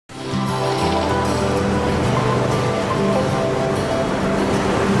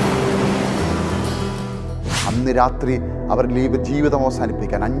അന്ന് രാത്രി അവർ ജീവിതം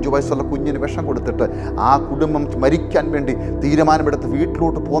അവസാനിപ്പിക്കാൻ 5 വയസ്സുള്ള കുഞ്ഞിന് വിഷം കൊടുത്തിട്ട് ആ കുടുംബം മരിക്കാൻ വേണ്ടി തീരുമാനമെടുത്ത്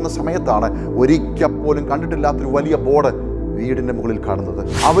വീട്ടിലോട്ട് പോകുന്ന സമയത്താണ് ഒരിക്കൽ പോലും കണ്ടിട്ടില്ലാത്തൊരു വലിയ ബോർഡ് വീടിൻ്റെ മുകളിൽ കാണുന്നത്.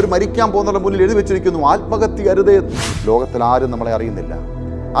 അവർ മരിക്കാൻ പോകുന്നവരുടെ മുന്നിൽ എഴുതി വെച്ചിരിക്കുന്നു, ആത്മഹത്യ അരുതേ. ലോകത്തിൽ ആരും നമ്മളെ അറിയുന്നില്ല.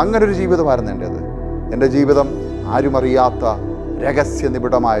 അങ്ങനൊരു ജീവിതമായിരുന്നു എൻ്റേത്. എൻ്റെ ജീവിതം ആരും അറിയാത്ത രഹസ്യ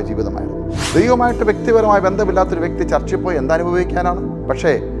നിബിഡമായ ജീവിതമായിരുന്നു. ദൈവമായിട്ട് വ്യക്തിപരമായ ബന്ധമില്ലാത്തൊരു വ്യക്തി ചർച്ചിൽ പോയി എന്തനുഭവിക്കാനാണ്?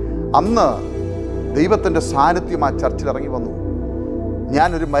 പക്ഷേ അന്ന് ദൈവത്തിൻ്റെ സാന്നിധ്യം ആ ചർച്ചിൽ ഇറങ്ങി വന്നു.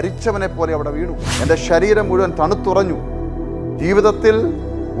 ഞാനൊരു മരിച്ചവനെ പോലെ അവിടെ വീണു. എൻ്റെ ശരീരം മുഴുവൻ തണുത്തുറഞ്ഞു. ജീവിതത്തിൽ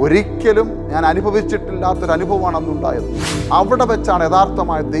ഒരിക്കലും ഞാൻ അനുഭവിച്ചിട്ടില്ലാത്തൊരു അനുഭവമാണ് അന്നുണ്ടായത്. അവിടെ വെച്ചാണ്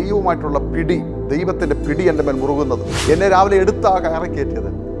യഥാർത്ഥമായ ദൈവവുമായിട്ടുള്ള ദൈവത്തിൻ്റെ പിടി എൻ്റെ മേൽ മുറുകുന്നത്. എന്നെ രാവിലെ എടുത്താ കയറിക്കയറ്റിയത്.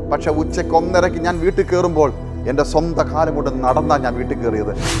 പക്ഷെ ഉച്ചയ്ക്ക് 1:30 ഞാൻ വീട്ടിൽ കയറുമ്പോൾ എൻ്റെ സ്വന്തം കാലം കൊണ്ട് നടന്നാണ് ഞാൻ വീട്ടിൽ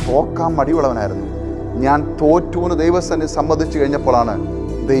കയറിയത്. തോക്കാൻ മടിയുള്ളവനായിരുന്നു ഞാൻ. തോറ്റൂന്ന് ദൈവസന്നെ സമ്മതിച്ചു കഴിഞ്ഞപ്പോഴാണ്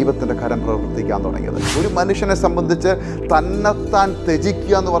ദൈവത്തിൻ്റെ കരം പ്രവർത്തിക്കാൻ തുടങ്ങിയത്. ഒരു മനുഷ്യനെ സംബന്ധിച്ച് തന്നെത്താൻ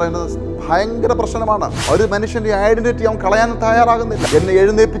ത്യജിക്കുക എന്ന് പറയുന്നത് ഭയങ്കര പ്രശ്നമാണ്. ഒരു മനുഷ്യൻ്റെ ഐഡന്റിറ്റി അവൻ കളയാൻ തയ്യാറാകുന്നില്ല. എന്നെ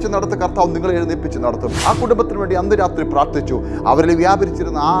എഴുന്നേൽപ്പിച്ച് നടത്ത കർത്താവ് നിങ്ങളെ എഴുന്നേൽപ്പിച്ച് നടത്തും. ആ കുടുംബത്തിന് വേണ്ടി അന്ന് രാത്രി പ്രാർത്ഥിച്ചു. അവരിൽ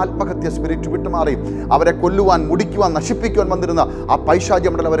വ്യാപരിച്ചിരുന്ന ആ ആത്മഹത്യ സ്പിരിറ്റ് വിട്ടുമാറി. അവരെ കൊല്ലുവാൻ, മുടിക്കുവാൻ, നശിപ്പിക്കുവാൻ വന്നിരുന്ന ആ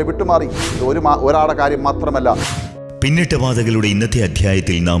പൈശാചിയമണ്ഡലം അവരെ വിട്ടുമാറി. ഒരാളുടെ കാര്യം മാത്രമല്ല. പിന്നിട്ട പാതകളുടെ ഇന്നത്തെ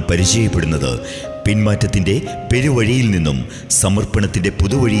അധ്യായത്തിൽ നാം പരിചയപ്പെടുന്നത് പിന്മാറ്റത്തിൻ്റെ പെരുവഴിയിൽ നിന്നും സമർപ്പണത്തിൻ്റെ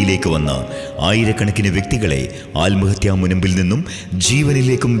പുതുവഴിയിലേക്ക് വന്ന ആയിരക്കണക്കിന് വ്യക്തികളെ ആത്മഹത്യാ മുനമ്പിൽ നിന്നും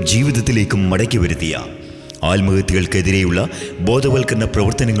ജീവനിലേക്കും ജീവിതത്തിലേക്കും മടക്കി വരുത്തിയ, ആത്മഹത്യകൾക്കെതിരെയുള്ള ബോധവൽക്കരണ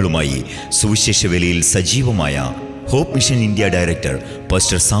പ്രവർത്തനങ്ങളുമായി സുവിശേഷ വേലയിൽ സജീവമായ hope mission India director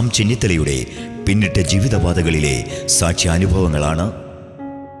pastor Sam ചെന്നിത്തലയുടെ പിന്നിട്ട ജീവിതപാതകളിലെ സാക്ഷ്യാനുഭവങ്ങളാണ്.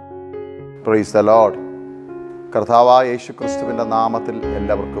 Praise the Lord. കർത്താവായ യേശു ക്രിസ്തുവിൻ്റെ നാമത്തിൽ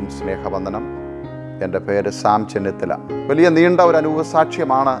എല്ലാവർക്കും സ്നേഹവന്ദനം. എൻ്റെ പേര് സാം ചെന്നിത്തല. വലിയ നീണ്ട ഒരു അനുഭവ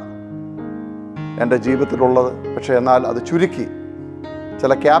സാക്ഷ്യമാണ് എൻ്റെ ജീവിതത്തിലുള്ളത്. പക്ഷേ എന്നാൽ അത് ചുരുക്കി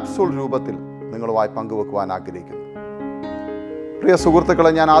ചില ക്യാപ്സൂൾ രൂപത്തിൽ നിങ്ങളുമായി പങ്കുവെക്കുവാൻ ആഗ്രഹിക്കുന്നു. പ്രിയ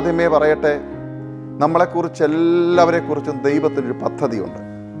സുഹൃത്തുക്കളെ, ഞാൻ ആദ്യമേ പറയട്ടെ, നമ്മളെക്കുറിച്ച് എല്ലാവരെക്കുറിച്ചും ദൈവത്തിനൊരു പദ്ധതിയുണ്ട്.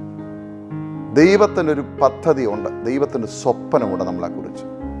 ദൈവത്തിനൊരു പദ്ധതിയുണ്ട്. ദൈവത്തിൻ്റെ സ്വപ്നമുണ്ട് നമ്മളെക്കുറിച്ച്.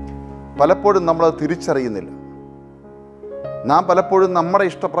 പലപ്പോഴും നമ്മളത് തിരിച്ചറിയുന്നില്ല. നാം പലപ്പോഴും നമ്മുടെ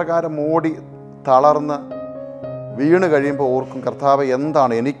ഇഷ്ടപ്രകാരം ഓടി തളർന്ന് വീണ് കഴിയുമ്പോൾ ഓർക്കും, കർത്താവേ,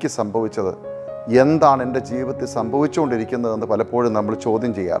 എന്താണ് എനിക്ക് സംഭവിച്ചത്? എന്താണ് എൻ്റെ ജീവിതത്തിൽ സംഭവിച്ചുകൊണ്ടിരിക്കുന്നതെന്ന് പലപ്പോഴും നമ്മൾ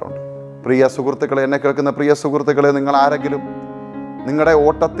ചോദ്യം ചെയ്യാറുണ്ട്. പ്രിയ സുഹൃത്തുക്കളെ, എന്നെ കേൾക്കുന്ന പ്രിയ സുഹൃത്തുക്കളെ, നിങ്ങൾ ആരെങ്കിലും നിങ്ങളുടെ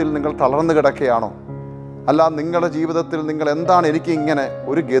ഓട്ടത്തിൽ നിങ്ങൾ തളർന്നു കിടക്കുകയാണോ? അല്ല, നിങ്ങളുടെ ജീവിതത്തിൽ നിങ്ങൾ എന്താണ് എനിക്ക് ഇങ്ങനെ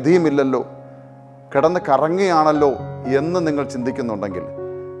ഒരു ഗതിയുമില്ലല്ലോ, കിടന്ന് കറങ്ങുകയാണല്ലോ എന്ന് നിങ്ങൾ ചിന്തിക്കുന്നുണ്ടെങ്കിൽ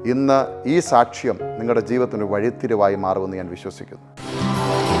ഇന്ന് ഈ സാക്ഷ്യം നിങ്ങളുടെ ജീവിതത്തിന് വഴിത്തിരിവായി മാറുമെന്ന് ഞാൻ വിശ്വസിക്കുന്നു.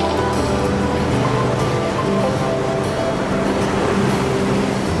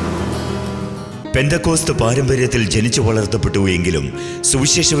 പെന്തക്കോസ്ത് പാരമ്പര്യത്തിൽ ജനിച്ചു വളർത്തപ്പെട്ടു എങ്കിലും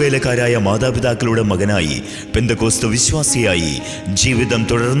സുവിശേഷ വേലക്കാരായ മാതാപിതാക്കളുടെ മകനായി പെന്തക്കോസ്ത് വിശ്വാസിയായി ജീവിതം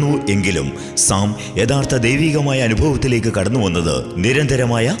തുടർന്നു എങ്കിലും സാം യഥാർത്ഥ ദൈവികമായ അനുഭവത്തിലേക്ക് കടന്നു വന്നത്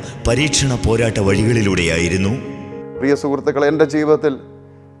നിരന്തരമായ പരീക്ഷണ പോരാട്ട വഴികളിലൂടെയായിരുന്നു. പ്രിയ സുഹൃത്തുക്കളെ, എൻ്റെ ജീവിതത്തിൽ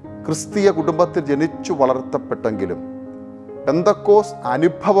ക്രിസ്തീയ കുടുംബത്തിൽ ജനിച്ചു വളർത്തപ്പെട്ടെങ്കിലും പെന്തക്കോസ്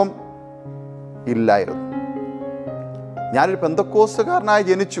അനുഭവം ഇല്ലായിരുന്നു. ഞാനൊരു പെന്തക്കോസുകാരനായി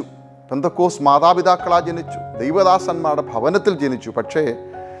ജനിച്ചു. പെന്തക്കോസ് മാതാപിതാക്കളായി ജനിച്ചു. ദൈവദാസന്മാരുടെ ഭവനത്തിൽ ജനിച്ചു. പക്ഷേ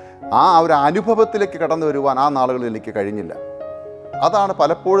ആ ഒരു അനുഭവത്തിലേക്ക് കടന്നു വരുവാൻ ആ നാളുകളിൽ എനിക്ക് കഴിഞ്ഞില്ല. അതാണ്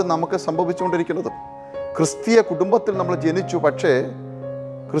പലപ്പോഴും നമുക്ക് സംഭവിച്ചുകൊണ്ടിരിക്കുന്നത്. ക്രിസ്തീയ കുടുംബത്തിൽ നമ്മൾ ജനിച്ചു. പക്ഷേ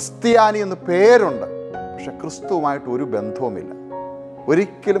ക്രിസ്ത്യാനി എന്ന് പേരുണ്ട്. പക്ഷെ ക്രിസ്തുവുമായിട്ട് ഒരു ബന്ധവുമില്ല.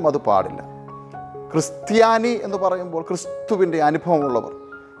 ഒരിക്കലും അത് പാടില്ല. ക്രിസ്ത്യാനി എന്ന് പറയുമ്പോൾ ക്രിസ്തുവിൻ്റെ അനുഭവമുള്ളവർ,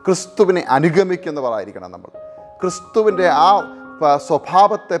 ക്രിസ്തുവിനെ അനുഗമിക്കുന്നവരായിരിക്കണം നമ്മൾ. ക്രിസ്തുവിൻ്റെ ആ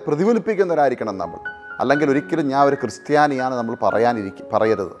സ്വഭാവത്തെ പ്രതിഫലിപ്പിക്കുന്നവരായിരിക്കണം നമ്മൾ. അല്ലെങ്കിൽ ഒരിക്കലും ഞാൻ ഒരു ക്രിസ്ത്യാനിയാണ് നമ്മൾ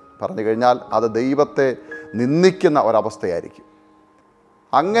പറയരുത്. പറഞ്ഞു കഴിഞ്ഞാൽ അത് ദൈവത്തെ നിന്ദിക്കുന്ന ഒരവസ്ഥയായിരിക്കും.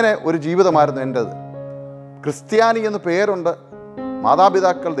 അങ്ങനെ ഒരു ജീവിതമായിരുന്നു എൻ്റേത്. ക്രിസ്ത്യാനി എന്ന് പേരുണ്ട്,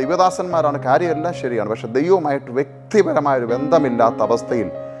 മാതാപിതാക്കൾ ദൈവദാസന്മാരാണ്, കാര്യമെല്ലാം ശരിയാണ്. പക്ഷെ ദൈവവുമായിട്ട് വ്യക്തിപരമായൊരു ബന്ധമില്ലാത്ത അവസ്ഥയിൽ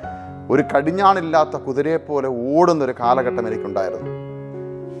ഒരു കടിഞ്ഞാണില്ലാത്ത കുതിരയെപ്പോലെ ഓടുന്നൊരു കാലഘട്ടം എനിക്കുണ്ടായിരുന്നു.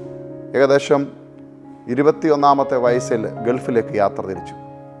 ഏകദേശം 21-ാമത്തെ വയസ്സിൽ ഗൾഫിലേക്ക് യാത്ര തിരിച്ചു.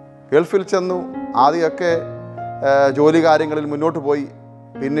 ഗൾഫിൽ ചെന്നു. ആദ്യമൊക്കെ ജോലി കാര്യങ്ങളിൽ മുന്നോട്ട് പോയി.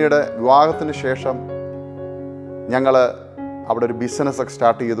 പിന്നീട് വിവാഹത്തിന് ശേഷം ഞങ്ങൾ അവിടെ ഒരു ബിസിനസ്സൊക്കെ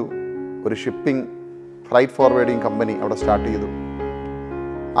സ്റ്റാർട്ട് ചെയ്തു. ഒരു ഷിപ്പിംഗ് ഫ്രൈറ്റ് ഫോർവേഡിങ് കമ്പനി അവിടെ സ്റ്റാർട്ട് ചെയ്തു.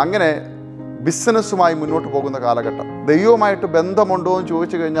 അങ്ങനെ ബിസിനസ്സുമായി മുന്നോട്ട് പോകുന്ന കാലഘട്ടം. ദൈവവുമായിട്ട് ബന്ധമുണ്ടോ എന്ന്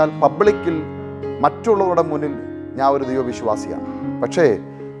ചോദിച്ചു കഴിഞ്ഞാൽ പബ്ലിക്കിൽ മറ്റുള്ളവരുടെ മുന്നിൽ ഞാൻ ഒരു ദൈവവിശ്വാസിയാണ്. പക്ഷേ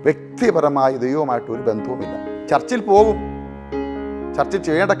വ്യക്തിപരമായി ദൈവവുമായിട്ട് ഒരു ബന്ധവുമില്ല. ചർച്ചിൽ പോകും, ചർച്ചിൽ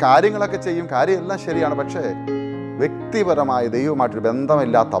ചെയ്യേണ്ട കാര്യങ്ങളൊക്കെ ചെയ്യും, കാര്യമെല്ലാം ശരിയാണ്. പക്ഷേ വ്യക്തിപരമായ ദൈവമായിട്ടൊരു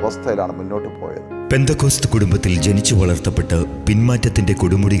ബന്ധമില്ലാത്ത അവസ്ഥയിലാണ് മുന്നോട്ട് പോയത്. പെന്തക്കോസ്ത് കുടുംബത്തിൽ ജനിച്ചു വളർത്തപ്പെട്ട് പിന്മാറ്റത്തിന്റെ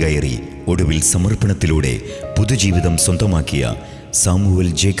കൊടുമുടി കയറി ഒടുവിൽ സമർപ്പണത്തിലൂടെ പുതുജീവിതം സ്വന്തമാക്കിയ സാമുവൽ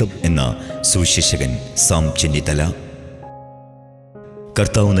ജേക്കബ് എന്ന സുവിശേഷകൻ സാം ചെന്നിത്തല.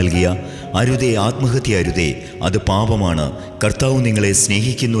 കർത്താവ് നൽകിയ അരുതേ ആത്മഹത്യ അരുതേ, അത് പാപമാണ്, കർത്താവ് നിങ്ങളെ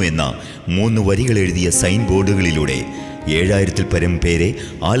സ്നേഹിക്കുന്നു എന്ന 3 വരികൾ എഴുതിയ സൈൻ ബോർഡുകളിലൂടെ 7000-ൽ പരം പേരെ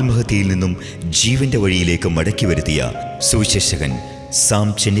ആത്മഹത്യയിൽ നിന്നും ജീവന്റെ വഴിയിലേക്ക് മടക്കി വരുത്തിയ സുവിശേഷകൻ സാം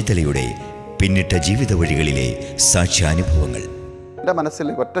ചെന്നിത്തലയുടെ പിന്നിട്ട ജീവിത വഴികളിലെ സാക്ഷ്യാനുഭവങ്ങൾ. എൻ്റെ മനസ്സിൽ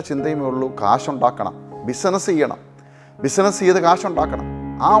ഒറ്റ ചിന്തയുമേ ഉള്ളൂ, കാശുണ്ടാക്കണം, ബിസിനസ് ചെയ്യണം, ബിസിനസ് ചെയ്ത് കാശുണ്ടാക്കണം.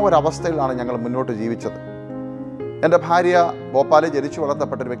 ആ ഒരു അവസ്ഥയിലാണ് ഞങ്ങൾ മുന്നോട്ട് ജീവിച്ചത്. എൻ്റെ ഭാര്യ ഭോപ്പാലിൽ ജനിച്ചു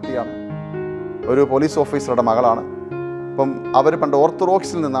വളർത്തപ്പെട്ട ഒരു വ്യക്തിയാണ്, ഒരു പോലീസ് ഓഫീസറുടെ മകളാണ്. അപ്പം അവർ പണ്ട്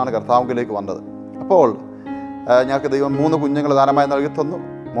ഓർത്തഡോക്സിൽ നിന്നാണ് കർത്താവിലേക്ക് വന്നത്. അപ്പോൾ ഞങ്ങൾക്ക് ദൈവം 3 കുഞ്ഞുങ്ങൾ ദാനമായി നൽകി തന്നു.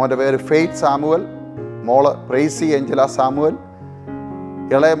 മോൻ്റെ പേര് ഫെയ്ത്ത് സാമുവൽ, മോള് പ്രേസി ഏഞ്ചല സാമുവൽ,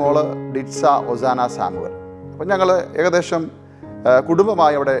 ഇളയ മോള് ഡിറ്റ്സ ഒസാന സാമുവൽ. അപ്പം ഞങ്ങൾ ഏകദേശം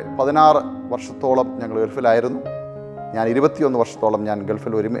കുടുംബമായി അവിടെ 16 വർഷത്തോളം ഞങ്ങൾ ഗൾഫിലായിരുന്നു. ഞാൻ 21 വർഷത്തോളം ഞാൻ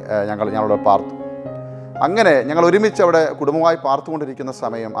ഗൾഫിൽ ഞങ്ങളവിടെ പാർത്തു. അങ്ങനെ ഞങ്ങൾ ഒരുമിച്ച് അവിടെ കുടുംബമായി പാർത്തുകൊണ്ടിരിക്കുന്ന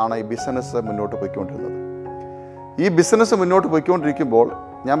സമയം ആണ് ഈ ബിസിനസ് മുന്നോട്ട് പോയിക്കൊണ്ടിരുന്നത്. ഈ ബിസിനസ് മുന്നോട്ട് പോയിക്കൊണ്ടിരിക്കുമ്പോൾ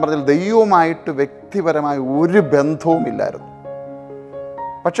ഞാൻ പറഞ്ഞാൽ ദൈവവുമായിട്ട് വ്യക്തിപരമായ ഒരു ബന്ധവും ഇല്ലായിരുന്നു.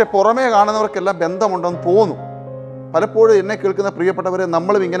 പക്ഷെ പുറമേ കാണുന്നവർക്കെല്ലാം ബന്ധമുണ്ടെന്ന് തോന്നും. പലപ്പോഴും എന്നെ കേൾക്കുന്ന പ്രിയപ്പെട്ടവരെ,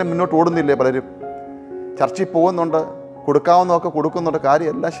 നമ്മളും ഇങ്ങനെ മുന്നോട്ട് ഓടുന്നില്ലേ? പലരും ചർച്ചിൽ പോകുന്നുണ്ട്, കൊടുക്കാവുന്നതൊക്കെ കൊടുക്കുന്നുണ്ട്,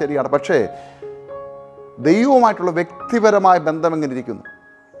 കാര്യമെല്ലാം ശരിയാണ്. പക്ഷേ ദൈവവുമായിട്ടുള്ള വ്യക്തിപരമായ ബന്ധം എങ്ങനെ ഇരിക്കുന്നു?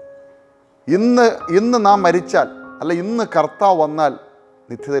 ഇന്ന് നാം മരിച്ചാൽ, അല്ല ഇന്ന് കർത്താവ് വന്നാൽ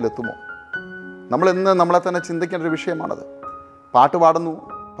നിത്യതയിലെത്തുമോ? നമ്മളിന്ന് നമ്മളെ തന്നെ ചിന്തിക്കേണ്ട ഒരു വിഷയമാണത്. പാട്ട് പാടുന്നു,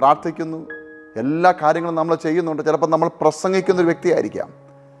 പ്രാർത്ഥിക്കുന്നു, എല്ലാ കാര്യങ്ങളും നമ്മൾ ചെയ്യുന്നുണ്ട്. ചിലപ്പോൾ നമ്മൾ പ്രസംഗിക്കുന്നൊരു വ്യക്തിയായിരിക്കാം,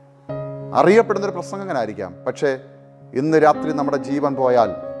 അറിയപ്പെടുന്നൊരു പ്രസംഗകനായിരിക്കാം. പക്ഷേ ഇന്ന് രാത്രി നമ്മുടെ ജീവൻ പോയാൽ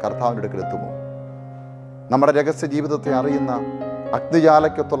കർത്താവിൻ്റെ അടുക്കലെത്തുമോ? നമ്മുടെ രഹസ്യ ജീവിതത്തെ അറിയുന്ന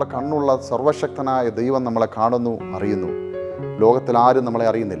അഗ്നിജാലക്കത്തുള്ള കണ്ണുള്ള സർവശക്തനായ ദൈവം നമ്മളെ കാണുന്നു, അറിയുന്നു. ലോകത്തിൽ ആരും നമ്മളെ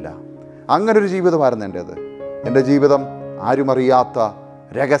അറിയുന്നില്ല. അങ്ങനൊരു ജീവിതമായിരുന്നു എൻ്റേത്. എൻ്റെ ജീവിതം ആരും അറിയാത്ത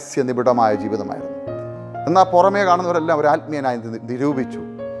രഹസ്യ നിബിഡമായ ജീവിതമായിരുന്നു. എന്നാൽ പുറമേ കാണുന്നവരെല്ലാം ഒരു ആത്മീയനായി നിരൂപിച്ചു.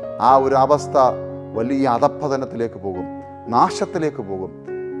 ആ ഒരു അവസ്ഥ വലിയ അധപ്പതനത്തിലേക്ക് പോകും, നാശത്തിലേക്ക് പോകും.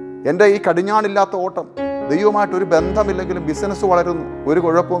 എൻ്റെ ഈ കടിഞ്ഞാണില്ലാത്ത ഓട്ടം, ദൈവമായിട്ടൊരു ബന്ധമില്ലെങ്കിലും ബിസിനസ് വളരുന്നു, ഒരു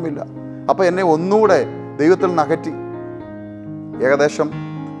കുഴപ്പവുമില്ല. അപ്പോൾ എന്നെ ഒന്നുകൂടെ ദൈവത്തിൽ നിന്ന് അകറ്റി. ഏകദേശം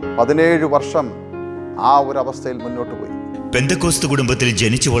 17 വർഷം ആ ഒരു അവസ്ഥയിൽ മുന്നോട്ട് പോയി. പെന്തക്കോസ്ത് കുടുംബത്തിൽ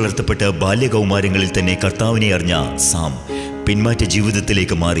ജനിച്ചു വളർത്തപ്പെട്ട ബാല്യകൗമാരങ്ങളിൽ തന്നെ കർത്താവിനെ അറിഞ്ഞ സാം പിന്മാറ്റ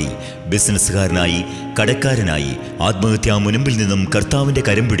ജീവിതത്തിലേക്ക് മാറി ബിസിനസ്സുകാരനായി, കടക്കാരനായി, ആത്മഹത്യാ മുനമ്പിൽ നിന്നും കർത്താവിൻ്റെ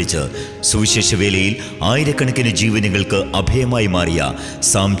കരം പിടിച്ച് സുവിശേഷ വേലയിൽ ആയിരക്കണക്കിന് ജീവനുകൾക്ക് അഭയമായി മാറിയ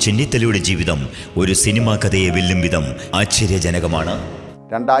സാം ചെന്നിത്തലയുടെ ജീവിതം ഒരു സിനിമാ കഥയെ വെല്ലും വിധം ആശ്ചര്യജനകമാണ്.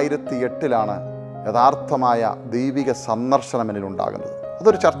 2008 യഥാർത്ഥമായ ദൈവിക സന്ദർശനം എന്നിലുണ്ടാകുന്നത്.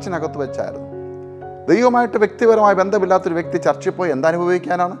 അതൊരു ചർച്ചിനകത്ത് വെച്ചായിരുന്നു. ദൈവമായിട്ട് വ്യക്തിപരമായ ബന്ധമില്ലാത്തൊരു വ്യക്തി ചർച്ചിൽ പോയി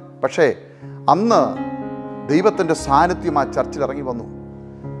എന്തനുഭവിക്കാനാണ്? പക്ഷേ അന്ന് ദൈവത്തിൻ്റെ സാന്നിധ്യം ആ ചർച്ചിൽ ഇറങ്ങി വന്നു.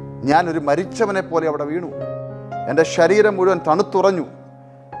 ഞാനൊരു മരിച്ചവനെ പോലെ അവിടെ വീണു. എൻ്റെ ശരീരം മുഴുവൻ തണുത്തുറഞ്ഞു.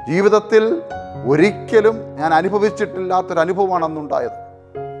 ജീവിതത്തിൽ ഒരിക്കലും ഞാൻ അനുഭവിച്ചിട്ടില്ലാത്തൊരു അനുഭവമാണ് അന്നുണ്ടായത്.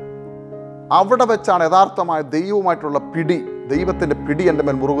 അവിടെ വെച്ചാണ് യഥാർത്ഥമായ ദൈവവുമായിട്ടുള്ള ദൈവത്തിൻ്റെ പിടി എൻ്റെ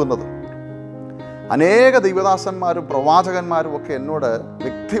മേൽ മുറുകുന്നത്. അനേക ദൈവദാസന്മാരും പ്രവാചകന്മാരും ഒക്കെ എന്നോട്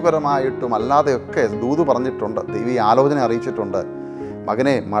വ്യക്തിപരമായിട്ടും അല്ലാതെയൊക്കെ ദൂത് പറഞ്ഞിട്ടുണ്ട്, ദൈവീയ ആലോചന അറിയിച്ചിട്ടുണ്ട്.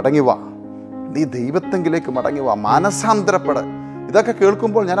 മകനെ മടങ്ങി വാ, നീ ദൈവത്തെങ്കിലേക്ക് മടങ്ങി വാ, മാനസാന്തരപ്പെട്. ഇതൊക്കെ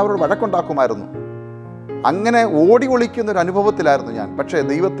കേൾക്കുമ്പോൾ ഞാൻ അവരോട് വഴക്കുണ്ടാക്കുമായിരുന്നു. അങ്ങനെ ഓടി ഒളിക്കുന്നൊരു അനുഭവത്തിലായിരുന്നു ഞാൻ. പക്ഷേ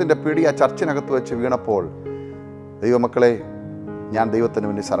ദൈവത്തിൻ്റെ പിടി ആ ചർച്ചിനകത്ത് വെച്ച് വീണപ്പോൾ, ദൈവമക്കളെ, ഞാൻ ദൈവത്തിന്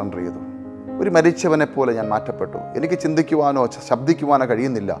വേണ്ടി സറണ്ടർ ചെയ്തു. ഒരു മരിച്ചവനെ പോലെ ഞാൻ മാറ്റപ്പെട്ടു. എനിക്ക് ചിന്തിക്കുവാനോ ശബ്ദിക്കുവാനോ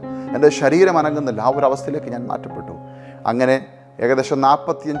കഴിയുന്നില്ല, എൻ്റെ ശരീരം അനങ്ങുന്നില്ല. ആ ഒരു അവസ്ഥയിലേക്ക് ഞാൻ മാറ്റപ്പെട്ടു. അങ്ങനെ ഏകദേശം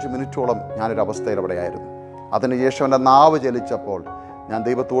 45 മിനിറ്റോളം ഞാനൊരു അവസ്ഥയിൽ അവിടെയായിരുന്നു. അതിനുശേഷം എൻ്റെ നാവ് ചലിച്ചപ്പോൾ ഞാൻ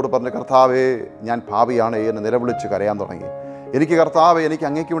ദൈവത്തോട് പറഞ്ഞു, കർത്താവേ, ഞാൻ പാപിയാണ് എന്ന് നിലവിളിച്ച് കരയാൻ തുടങ്ങി. എനിക്ക് കർത്താവേ, എനിക്ക്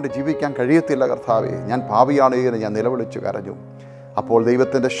അങ്ങേക്ക് വേണ്ടി ജീവിക്കാൻ കഴിയത്തില്ല കർത്താവേ, ഞാൻ പാപിയാണ് എന്ന് ഞാൻ നിലവിളിച്ച് കരഞ്ഞു. അപ്പോൾ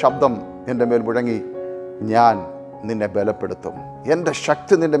ദൈവത്തിൻ്റെ ശബ്ദം എൻ്റെ മേൽ മുഴങ്ങി, ഞാൻ നിന്നെ ബലപ്പെടുത്തും, എൻ്റെ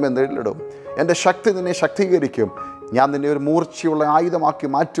ശക്തി നിൻ്റെ മേൽ നേരിടും, എൻ്റെ ശക്തി നിന്നെ ശക്തീകരിക്കും, ഞാൻ നിന്നെ ഒരു മൂർച്ചയുള്ള ആയുധമാക്കി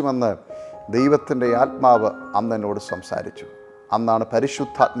മാറ്റുമെന്ന് ദൈവത്തിൻ്റെ ആത്മാവ് അന്ന് എന്നോട് സംസാരിച്ചു. അന്നാണ്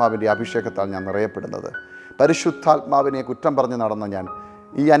പരിശുദ്ധാത്മാവിൻ്റെ അഭിഷേകത്താൽ ഞാൻ നിറയപ്പെടുന്നത്. പരിശുദ്ധാത്മാവിനെ കുറ്റം പറഞ്ഞ് നടന്ന ഞാൻ,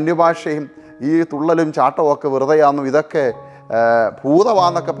 ഈ അന്യഭാഷയും ഈ തുള്ളലും ചാട്ടവും ഒക്കെ വെറുതെയാണെന്നും ഇതൊക്കെ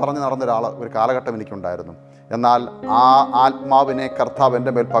ഭൂതമാണെന്നൊക്കെ പറഞ്ഞ് നടന്നൊരാൾ ഒരു കാലഘട്ടം എനിക്കുണ്ടായിരുന്നു. എന്നാൽ ആ ആത്മാവിനെ കർത്താവ്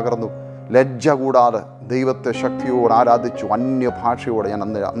എൻ്റെ മേൽ പകർന്നു. ലജ്ജ കൂടാതെ ദൈവത്തെ ശക്തിയോട് ആരാധിച്ചു. അന്യഭാഷയോടെ ഞാൻ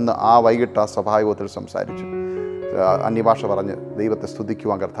അന്ന് ആ വൈകിട്ട് ആ സഭായോഗത്തിൽ സംസാരിച്ചു. അന്യഭാഷ പറഞ്ഞ് ദൈവത്തെ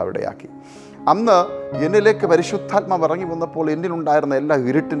സ്തുതിക്കുവാൻ കർത്താവ് ഇടയാക്കി. അന്ന് എന്നിലേക്ക് പരിശുദ്ധാത്മാവ് ഇറങ്ങി വന്നപ്പോൾ എന്നിലുണ്ടായിരുന്ന എല്ലാ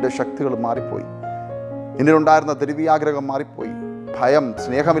ഇരുട്ടിൻ്റെ ശക്തികളും മാറിപ്പോയി. എന്നിലുണ്ടായിരുന്ന ദൈവീയാഗ്രഹം മാറിപ്പോയി. ഭയം,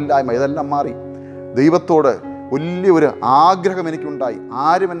 സ്നേഹമില്ലായ്മ ഇതെല്ലാം മാറി. ദൈവത്തോട് വലിയൊരു ആഗ്രഹം എനിക്കുണ്ടായി.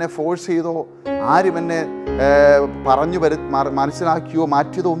 ആരും എന്നെ ഫോഴ്സ് ചെയ്തോ ആരും എന്നെ പറഞ്ഞു മനസ്സിലാക്കിയോ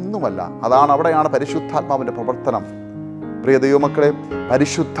മാറ്റിയതോ ഒന്നുമല്ല. അവിടെയാണ് പരിശുദ്ധാത്മാവിൻ്റെ പ്രവർത്തനം. പ്രിയ ദൈവമക്കളെ,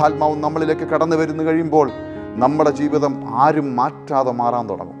 പരിശുദ്ധാത്മാവ് നമ്മളിലേക്ക് കടന്നു വരുന്നു കഴിയുമ്പോൾ നമ്മുടെ ജീവിതം ആരും മാറ്റാതെ മാറാൻ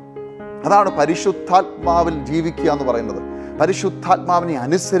തുടങ്ങും. അതാണ് പരിശുദ്ധാത്മാവിൽ ജീവിക്കുക എന്ന് പറയുന്നത്, പരിശുദ്ധാത്മാവിനെ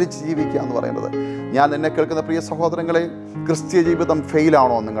അനുസരിച്ച് ജീവിക്കുക എന്ന് പറയുന്നത്. ഞാൻ എന്നെ കേൾക്കുന്ന പ്രിയ സഹോദരങ്ങളെ, ക്രിസ്തീയ ജീവിതം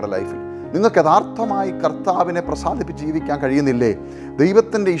ഫെയിലാണോ നിങ്ങളുടെ ലൈഫിൽ? നിങ്ങൾക്ക് യഥാർത്ഥമായി കർത്താവിനെ പ്രസാദിപ്പിച്ച് ജീവിക്കാൻ കഴിയുന്നില്ലേ?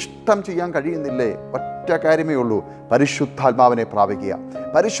 ദൈവത്തിൻ്റെ ഇഷ്ടം ചെയ്യാൻ കഴിയുന്നില്ലേ? ഒറ്റ കാര്യമേ ഉള്ളൂ, പരിശുദ്ധാത്മാവിനെ പ്രാപിക്കുക.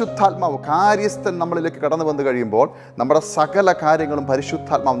 പരിശുദ്ധാത്മാവ് കാര്യസ്ഥൻ നമ്മളിലേക്ക് കടന്നു വന്നു കഴിയുമ്പോൾ നമ്മുടെ സകല കാര്യങ്ങളും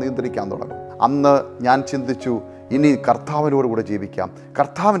പരിശുദ്ധാത്മാവ് നിയന്ത്രിക്കാൻ തുടങ്ങും. അന്ന് ഞാൻ ചിന്തിച്ചു, ഇനി കർത്താവിനോടുകൂടെ ജീവിക്കാം,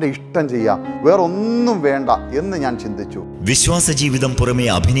 കർത്താവിൻ്റെ ഇഷ്ടം ചെയ്യാം, വേറൊന്നും വേണ്ട എന്ന് ഞാൻ ചിന്തിച്ചു. വിശ്വാസ ജീവിതം പുറമെ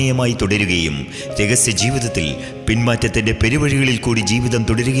അഭിനയമായി തുടരുകയും രഹസ്യ ജീവിതത്തിൽ പിന്മാറ്റത്തിന്റെ പെരുവഴികളിൽ കൂടി ജീവിതം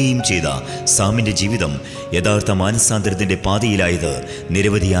തുടരുകയും ചെയ്ത സാമിന്റെ ജീവിതം യഥാർത്ഥ മാനസാന്തരത്തിന്റെ പാതയിലായത്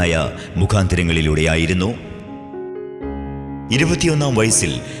നിരവധിയായ മുഖാന്തരങ്ങളിലൂടെയായിരുന്നു. 21-ാം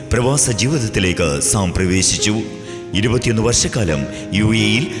വയസ്സിൽ പ്രവാസ ജീവിതത്തിലേക്ക് സാം പ്രവേശിച്ചു. 21 വർഷക്കാലം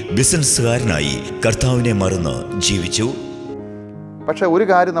UAE-യിൽ ബിസിനസ്സുകാരനായി കർത്താവിനെ മറന്ന് ജീവിച്ചു. പക്ഷേ ഒരു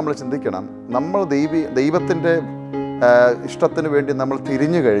കാര്യം നമ്മൾ ചിന്തിക്കണം, നമ്മൾ ദൈവത്തിൻ്റെ ഇഷ്ടത്തിന് വേണ്ടി നമ്മൾ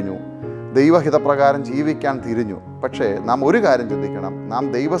തിരിഞ്ഞു കഴിഞ്ഞു, ദൈവഹിതപ്രകാരം ജീവിക്കാൻ തിരിഞ്ഞു. പക്ഷേ നാം ഒരു കാര്യം ചിന്തിക്കണം, നാം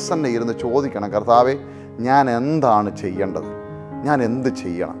ദൈവസന്നെ ഇരുന്ന് ചോദിക്കണം, കർത്താവേ ഞാൻ എന്താണ് ചെയ്യേണ്ടത്, ഞാൻ എന്ത്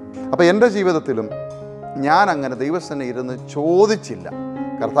ചെയ്യണം? അപ്പോൾ എൻ്റെ ജീവിതത്തിലും ഞാൻ അങ്ങനെ ദൈവസന്നെ ഇരുന്ന് ചോദിച്ചില്ല,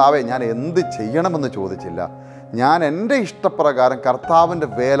 കർത്താവെ ഞാൻ എന്ത് ചെയ്യണമെന്ന് ചോദിച്ചില്ല. ഞാൻ എൻ്റെ ഇഷ്ടപ്രകാരം കർത്താവിൻ്റെ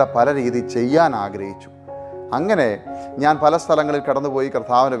വേല പല രീതിയിൽ ചെയ്യാൻ ആഗ്രഹിച്ചു. അങ്ങനെ ഞാൻ പല സ്ഥലങ്ങളിൽ കടന്നുപോയി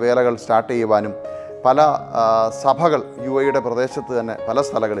കർത്താവിൻ്റെ വേലകൾ സ്റ്റാർട്ട് ചെയ്യുവാനും പല സഭകൾ UAE-യുടെ പ്രദേശത്ത് തന്നെ പല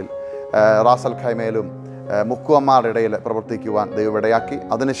സ്ഥലങ്ങളിൽ റാസൽ ഖൈമയിലും മുക്കുവന്മാരുടെ ഇടയിൽ പ്രവർത്തിക്കുവാൻ ദൈവം ഇടയാക്കി.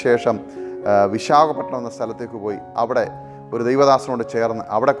 അതിനുശേഷം വിശാഖപട്ടണം എന്ന സ്ഥലത്തേക്ക് പോയി അവിടെ ഒരു ദൈവദാസനോട് ചേർന്ന്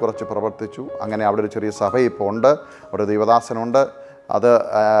അവിടെ കുറച്ച് പ്രവർത്തിച്ചു. അങ്ങനെ അവിടെ ഒരു ചെറിയ സഭ ഇപ്പോൾ ഉണ്ട്, അവിടെ ദൈവദാസനുണ്ട്. അത്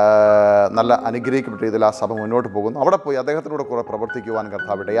നല്ല അനുഗ്രഹിക്കപ്പെട്ട രീതിയിൽ ആ സഭ മുന്നോട്ട് പോകുന്നു. അവിടെ പോയി അദ്ദേഹത്തിനോട് കുറെ പ്രവർത്തിക്കുവാൻ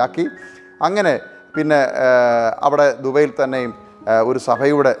കർത്താവ് ഇടയാക്കി. അങ്ങനെ പിന്നെ അവിടെ ദുബൈയിൽ തന്നെയും ഒരു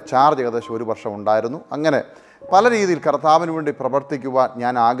സഭയുടെ ചാർജ് ഏകദേശം 1 വർഷം ഉണ്ടായിരുന്നു. അങ്ങനെ പല രീതിയിൽ കർത്താവിന് വേണ്ടി പ്രവർത്തിക്കുവാൻ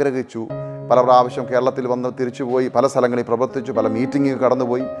ഞാൻ ആഗ്രഹിച്ചു. പല പ്രാവശ്യം കേരളത്തിൽ വന്ന് തിരിച്ചുപോയി, പല സ്ഥലങ്ങളിൽ പ്രവർത്തിച്ചു, പല മീറ്റിങ്ങിൽ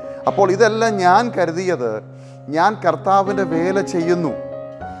കടന്നുപോയി. അപ്പോൾ ഇതെല്ലാം ഞാൻ കരുതിയത് ഞാൻ കർത്താവിൻ്റെ വേല ചെയ്യുന്നു,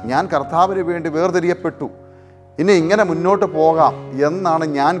 ഞാൻ കർത്താവിന് വേണ്ടി വേർതിരിയപ്പെട്ടു, ഇനി ഇങ്ങനെ മുന്നോട്ട് പോകാം എന്നാണ്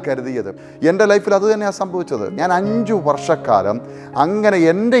ഞാൻ കരുതിയത്. എൻ്റെ ലൈഫിൽ അത് തന്നെയാണ് സംഭവിച്ചത്. ഞാൻ 5 വർഷക്കാലം അങ്ങനെ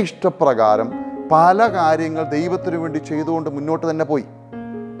എൻ്റെ ഇഷ്ടപ്രകാരം പല കാര്യങ്ങൾ ദൈവത്തിന് വേണ്ടി ചെയ്തുകൊണ്ട് മുന്നോട്ട് തന്നെ പോയി.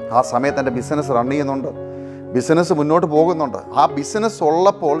 ആ സമയത്ത് എൻ്റെ ബിസിനസ് റൺ ചെയ്യുന്നുണ്ട്, ബിസിനസ് മുന്നോട്ട് പോകുന്നുണ്ട്. ആ ബിസിനസ്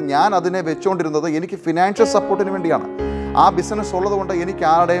ഉള്ളപ്പോൾ ഞാൻ അതിനെ വെച്ചുകൊണ്ടിരുന്നത് എനിക്ക് ഫിനാൻഷ്യൽ സപ്പോർട്ടിന് വേണ്ടിയാണ്. ആ ബിസിനസ് ഉള്ളതുകൊണ്ട് എനിക്ക്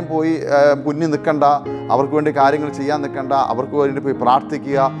ആരുടെയും പോയി മുന്നിൽ നിൽക്കണ്ട, അവർക്ക് വേണ്ടി കാര്യങ്ങൾ ചെയ്യാൻ നിൽക്കണ്ട, അവർക്ക് വേണ്ടി പോയി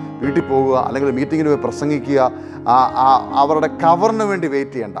പ്രാർത്ഥിക്കുക, വീട്ടിൽ പോകുക, അല്ലെങ്കിൽ മീറ്റിങ്ങിന് പോയി പ്രസംഗിക്കുക, അവരുടെ കവറിന് വേണ്ടി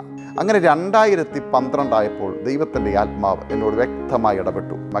വെയിറ്റ് ചെയ്യണ്ട. അങ്ങനെ 2012 ആയപ്പോൾ ദൈവത്തിൻ്റെ ആത്മാവ് എന്നോട് വ്യക്തമായി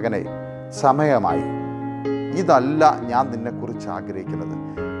ഇടപെട്ടു. മകനെ, സമയമായി, ഇതല്ല ഞാൻ നിന്നെക്കുറിച്ച് ആഗ്രഹിക്കുന്നത്,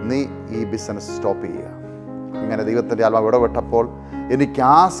 നീ ഈ ബിസിനസ് സ്റ്റോപ്പ് ചെയ്യുക. അങ്ങനെ ദൈവത്തിൻ്റെ ആത്മാവ് ഇടപെട്ടപ്പോൾ എനിക്ക്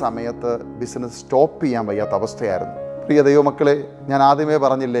ആ സമയത്ത് ബിസിനസ് സ്റ്റോപ്പ് ചെയ്യാൻ വയ്യാത്ത അവസ്ഥയായിരുന്നു. പ്രിയ ദൈവമക്കളെ, ഞാൻ ആദ്യമേ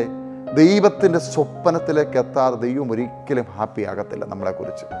പറഞ്ഞില്ലേ, ദൈവത്തിൻ്റെ സ്വപ്നത്തിലേക്ക് എത്താതെ ദൈവം ഒരിക്കലും ഹാപ്പി ആകത്തില്ല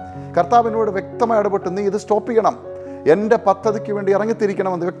നമ്മളെക്കുറിച്ച്. കർത്താവിനോട് വ്യക്തമായി ഇടപെട്ട് നീ ഇത് സ്റ്റോപ്പ് ചെയ്യണം, എൻ്റെ പദ്ധതിക്ക് വേണ്ടി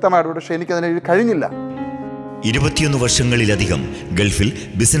ഇറങ്ങിത്തിരിക്കണമെന്ന് വ്യക്തമായി ഇടപെട്ട്. പക്ഷേ എനിക്കതിന് കഴിഞ്ഞില്ല. 21 വർഷങ്ങളിലധികം ഗൾഫിൽ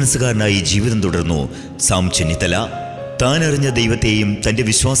ബിസിനസ്സുകാരനായി ജീവിതം തുടർന്നു സാം ചെന്നിത്തല. താൻ അറിഞ്ഞ ദൈവത്തെയും തൻ്റെ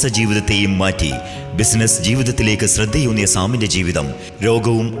വിശ്വാസ ജീവിതത്തെയും മാറ്റി ബിസിനസ് ജീവിതത്തിലേക്ക് ശ്രദ്ധയൂന്നിയ സാമിൻ്റെ ജീവിതം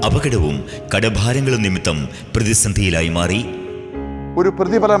രോഗവും അപകടവും കടഭാരങ്ങളും നിമിത്തം പ്രതിസന്ധിയിലായി മാറി. ഒരു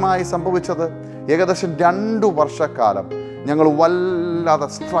പ്രതിഫലമായി സംഭവിച്ചത് ഏകദേശം 2 വർഷക്കാലം ഞങ്ങൾ വല്ലാതെ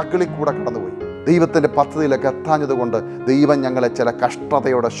സ്ട്രഗിളിൽ കൂടെ കടന്നുപോയി. ദൈവത്തിൻ്റെ പദ്ധതിയിലേക്ക് എത്താഞ്ഞത് കൊണ്ട് ദൈവം ഞങ്ങളെ ചില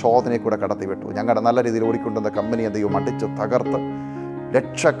കഷ്ടതയുടെ ശോധനയിൽ കൂടെ കടത്തിവിട്ടു. ഞങ്ങളുടെ നല്ല രീതിയിൽ ഓടിക്കൊണ്ടുവന്ന കമ്പനിയെ ദൈവം അടിച്ച് തകർത്ത്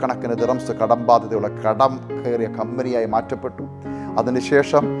ലക്ഷക്കണക്കിന് ദിറംസ് കടംബാധ്യതയുള്ള കടം കയറിയ കമ്പനിയായി മാറ്റപ്പെട്ടു.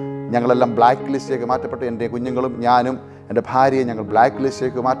 അതിനുശേഷം ഞങ്ങളെല്ലാം ബ്ലാക്ക് ലിസ്റ്റിലേക്ക് മാറ്റപ്പെട്ടു. എൻ്റെ കുഞ്ഞുങ്ങളും ഞാനും എൻ്റെ ഭാര്യയെ ഞങ്ങൾ ബ്ലാക്ക്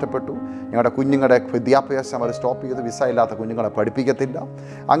ലിസ്റ്റിലേക്ക് മാറ്റപ്പെട്ടു. ഞങ്ങളുടെ കുഞ്ഞുങ്ങളുടെ വിദ്യാഭ്യാസം അവർ സ്റ്റോപ്പ് ചെയ്ത്, വിസ ഇല്ലാത്ത കുഞ്ഞുങ്ങളെ പഠിപ്പിക്കത്തില്ല.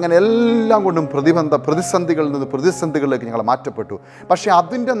 അങ്ങനെ എല്ലാം കൊണ്ടും പ്രതിസന്ധികളിൽ നിന്ന് പ്രതിസന്ധികളിലേക്ക് ഞങ്ങൾ മാറ്റപ്പെട്ടു. പക്ഷേ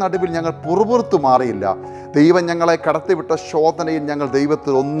അതിൻ്റെ നടുവിൽ ഞങ്ങൾ പുറപുറത്ത് മാറിയില്ല. ദൈവം ഞങ്ങളെ കടത്തിവിട്ട ശോധനയിൽ ഞങ്ങൾ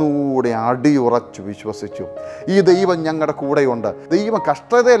ദൈവത്തിൽ ഒന്നുകൂടെ അടിയുറച്ചു വിശ്വസിച്ചു. ഈ ദൈവം ഞങ്ങളുടെ കൂടെയുണ്ട്. ദൈവം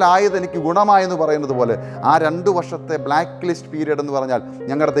കഷ്ടതയിലായത് എനിക്ക് ഗുണമായെന്ന് പറയുന്നത് പോലെ ആ 2 വർഷത്തെ ബ്ലാക്ക് ലിസ്റ്റ് പീരീഡ് എന്ന് പറഞ്ഞാൽ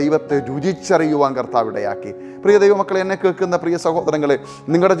ഞങ്ങളുടെ ദൈവത്തെ രുചിച്ചറിയുവാൻ കർത്താവ് ഇടയാക്കി. പ്രിയ ദൈവമക്കളെ, എന്നെ കേൾക്കുന്ന പ്രിയ സഹോദരങ്ങളെ,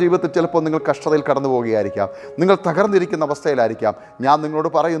 നിങ്ങളുടെ ജീവിതത്തിൽ ചിലപ്പോൾ നിങ്ങൾ കഷ്ടതയിൽ കടന്നു പോവുകയായിരിക്കാം, നിങ്ങൾ തകർന്നിരിക്കുന്ന അവസ്ഥയിലായിരിക്കാം. ഞാൻ നിങ്ങളോട്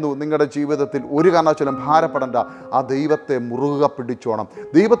പറയുന്നു, നിങ്ങളുടെ ജീവിതത്തിൽ ഒരു കാരണവശാലും ഭാരപ്പെടേണ്ട. ആ ദൈവത്തെ മുറുകെ പിടിച്ചോണം.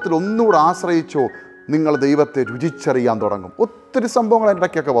 ദൈവത്തിൽ ഒന്നുകൂടെ ആശ്രയിച്ചോ, നിങ്ങൾ ദൈവത്തെ രുചിച്ചറിയാൻ തുടങ്ങും. ഒത്തിരി സംഭവങ്ങൾ എൻ്റെ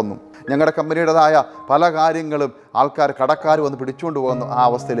ഇടയ്ക്കൊക്കെ വന്നു. ഞങ്ങളുടെ കമ്പനിയുടേതായ പല കാര്യങ്ങളും കടക്കാർ വന്ന് പിടിച്ചുകൊണ്ട് പോകുന്നു. ആ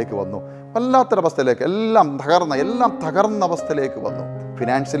അവസ്ഥയിലേക്ക് വന്നു. വല്ലാത്തൊരവസ്ഥയിലേക്ക് എല്ലാം തകർന്ന അവസ്ഥയിലേക്ക് വന്നു.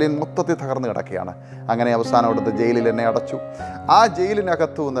 ഫിനാൻഷ്യലി മൊത്തത്തിൽ തകർന്ന് കിടക്കുകയാണ്. അങ്ങനെ അവസാനം അവിടുത്തെ ജയിലിൽ എന്നെ അടച്ചു. ആ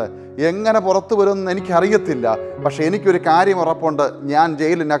ജയിലിനകത്തു നിന്ന് എങ്ങനെ പുറത്തു വരുമെന്ന് എനിക്കറിയത്തില്ല. പക്ഷേ എനിക്കൊരു കാര്യം ഉറപ്പുണ്ട്, ഞാൻ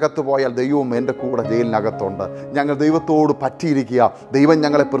ജയിലിനകത്ത് പോയാൽ ദൈവവും എൻ്റെ കൂടെ ജയിലിനകത്തുണ്ട്. ഞങ്ങൾ ദൈവത്തോട് പറ്റിയിരിക്കുക. ദൈവം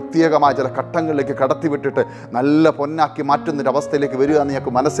ഞങ്ങളെ പ്രത്യേകമായ ചില ഘട്ടങ്ങളിലേക്ക് കടത്തിവിട്ടിട്ട് നല്ല പൊന്നാക്കി മാറ്റുന്നൊരവസ്ഥയിലേക്ക് വരിക എന്ന്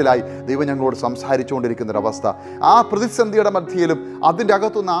ഞങ്ങൾക്ക് മനസ്സിലായി. ദൈവം ഞങ്ങളോട് സംസാരിച്ചുകൊണ്ടിരിക്കുന്നൊരവസ്ഥ. ആ പ്രതിസന്ധിയുടെ മധ്യയിലും അതിൻ്റെ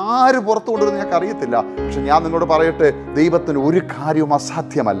അകത്തുനിന്ന് ആര് പുറത്തു കൊണ്ടുവരുന്ന ഞങ്ങൾക്ക് അറിയത്തില്ല. പക്ഷെ ഞാൻ നിങ്ങളോട് പറയട്ടെ, ദൈവത്തിന് ഒരു കാര്യവും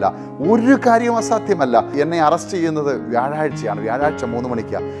അസാധ്യമല്ല. എന്നെ അറസ്റ്റ് ചെയ്യുന്നത് വ്യാഴാഴ്ചയാണ്. വ്യാഴാഴ്ച 3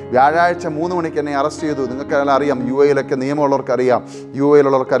 മണിക്കാണ്. വ്യാഴാഴ്ച 3 മണിക്ക് എന്നെ അറസ്റ്റ് ചെയ്തു. നിങ്ങൾക്കെല്ലാം അറിയാം, UAE-ലൊക്കെ നിയമമുള്ളവർക്കറിയാം.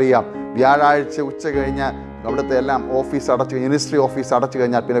 വ്യാഴാഴ്ച ഉച്ച കഴിഞ്ഞാൽ അവിടുത്തെ എല്ലാം ഓഫീസ് അടച്ച്, മിനിസ്ട്രി ഓഫീസ് അടച്ചു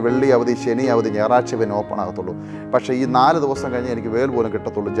കഴിഞ്ഞാൽ പിന്നെ വെള്ളി അവധി, ശനി അവധി, ഞായറാഴ്ച പിന്നെ ഓപ്പൺ ആകത്തുള്ളൂ. പക്ഷേ ഈ 4 ദിവസം കഴിഞ്ഞാൽ എനിക്ക് വേൽ പോലും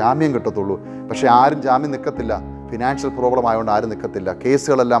കിട്ടത്തുള്ളൂ, ജാമ്യം കിട്ടത്തുള്ളൂ. പക്ഷേ ആരും ജാമ്യം നിൽക്കത്തില്ല. ഫിനാൻഷ്യൽ പ്രോബ്ലം ആയതുകൊണ്ട് ആരും നിൽക്കത്തില്ല.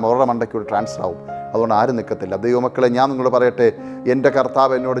 കേസുകളെല്ലാം അവരുടെ മണ്ടയ്ക്കൂടെ ട്രാൻസ്ഫർ ആവും. അതുകൊണ്ട് ആരും നിൽക്കത്തില്ല. ദൈവമക്കളെ, ഞാൻ നിങ്ങളോട് പറയട്ടെ, എൻ്റെ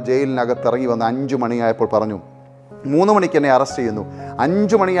കർത്താവ് എന്നോട് ജയിലിനകത്ത് ഇറങ്ങി വന്ന് 5 മണിയായപ്പോൾ പറഞ്ഞു. 3 മണിക്ക് എന്നെ അറസ്റ്റ് ചെയ്യുന്നു.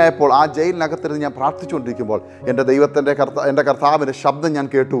 5 മണിയായപ്പോൾ ആ ജയിലിനകത്തിരുന്ന് ഞാൻ പ്രാർത്ഥിച്ചുകൊണ്ടിരിക്കുമ്പോൾ എൻ്റെ കർത്താവിൻ്റെ ശബ്ദം ഞാൻ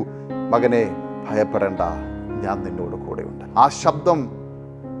കേട്ടു. മകനെ, ഭയപ്പെടേണ്ട, ഞാൻ നിന്നോട് കൂടെയുണ്ട്. ആ ശബ്ദം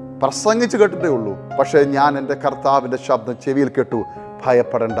പ്രസംഗിച്ച് കേട്ടിട്ടേ ഉള്ളൂ. പക്ഷേ ഞാൻ എൻ്റെ കർത്താവിൻ്റെ ശബ്ദം ചെവിയിൽ കേട്ടു.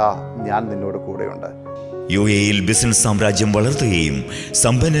 ഭയപ്പെടേണ്ട, ഞാൻ നിന്നോട് കൂടെയുണ്ട്. UAE-യിൽ ബിസിനസ് സാമ്രാജ്യം വളർത്തുകയും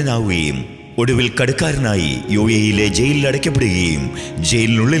സമ്പന്നനാവുകയും ഒടുവിൽ കടക്കാരനായി UAE-യിലെ ജയിലിൽ അടയ്ക്കപ്പെടുകയും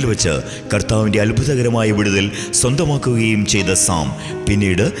ജയിലിനുള്ളിൽ വെച്ച് കർത്താവിൻ്റെ അത്ഭുതകരമായ വിടുതൽ സ്വന്തമാക്കുകയും ചെയ്ത സാം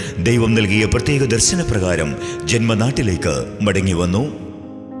പിന്നീട് ദൈവം നൽകിയ പ്രത്യേക ദർശനപ്രകാരം ജന്മനാട്ടിലേക്ക് മടങ്ങി വന്നു.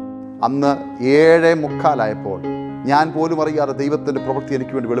 അന്ന് 7:45 ഞാൻ പോലും അറിയാതെ ദൈവത്തിൻ്റെ പ്രവൃത്തി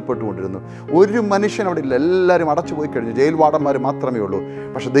എനിക്ക് വേണ്ടി വെളിപ്പെട്ടുകൊണ്ടിരുന്നു. ഒരു മനുഷ്യൻ അവിടെ ഇല്ല. എല്ലാവരും അടച്ചു പോയി കഴിഞ്ഞു. ജയിൽ വാർഡന്മാർ മാത്രമേ ഉള്ളൂ.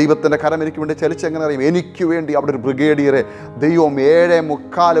 പക്ഷേ ദൈവത്തിൻ്റെ കരം എനിക്ക് വേണ്ടി ചലിച്ചെങ്ങനെ അറിയാം? എനിക്ക് വേണ്ടി അവിടെ ഒരു ബ്രിഗേഡിയറെ ദൈവം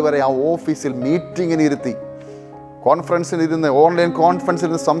 7:45 വരെ ആ ഓഫീസിൽ മീറ്റിങ്ങിന് ഇരുത്തി. കോൺഫറൻസിലിരുന്ന്, ഓൺലൈൻ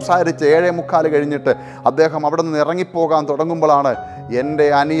കോൺഫറൻസിലിരുന്ന് സംസാരിച്ച് 7:45 കഴിഞ്ഞിട്ട് അദ്ദേഹം അവിടെ നിന്ന് ഇറങ്ങിപ്പോകാൻ തുടങ്ങുമ്പോഴാണ് എൻ്റെ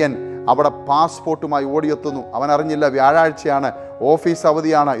അനിയൻ അവിടെ പാസ്പോർട്ടുമായി ഓടിയെത്തുന്നു. അവൻ അറിഞ്ഞില്ല വ്യാഴാഴ്ചയാണ്, ഓഫീസ്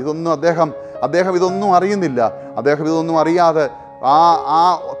അവധിയാണ്. അദ്ദേഹം ഇതൊന്നും അറിയുന്നില്ല. അദ്ദേഹം ഇതൊന്നും അറിയാതെ ആ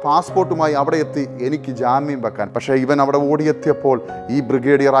പാസ്പോർട്ടുമായി അവിടെ എത്തി എനിക്ക് ജാമ്യം വെക്കാൻ. പക്ഷേ ഇവൻ അവിടെ ഓടിയെത്തിയപ്പോൾ ഈ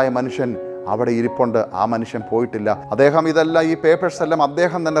ബ്രിഗേഡിയറായ മനുഷ്യൻ അവിടെ ഇരിപ്പുണ്ട്. ആ മനുഷ്യൻ പോയിട്ടില്ല. അദ്ദേഹം ഈ പേപ്പേഴ്സ് എല്ലാം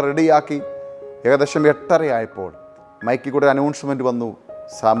അദ്ദേഹം തന്നെ റെഡിയാക്കി. ഏകദേശം 8:30 ആയപ്പോൾ മൈക്കിൽ കൂടെ അനൗൺസ്മെൻറ്റ് വന്നു,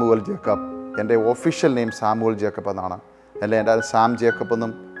 സാമുവൽ ജേക്കബ്. എൻ്റെ ഒഫീഷ്യൽ നെയിം സാമുവൽ ജേക്കബ് എന്നാണ്. അല്ലെ, എൻ്റെ സാം ജേക്കബ്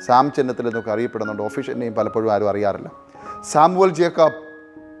എന്നും സാം ചിഹ്നത്തിൽ നിന്നൊക്കെ അറിയപ്പെടുന്നുണ്ട്. ഒഫീഷ്യൽ നെയിം പലപ്പോഴും ആരും അറിയാറില്ല. Samuel Jacob.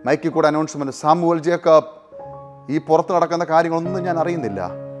 മൈക്കിൽ കൂടെ അനൗൺസ്മെൻറ്റ്, സാമുവൽ ജേക്കബ്. ഈ പുറത്ത് നടക്കുന്ന കാര്യങ്ങളൊന്നും ഞാൻ അറിയുന്നില്ല.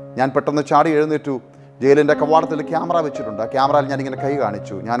 ഞാൻ പെട്ടെന്ന് ചാടി എഴുന്നേറ്റു. ജയിലിൻ്റെ കവാടത്തിൽ ക്യാമറ വെച്ചിട്ടുണ്ട്. ആ ക്യാമറയിൽ ഞാനിങ്ങനെ കൈ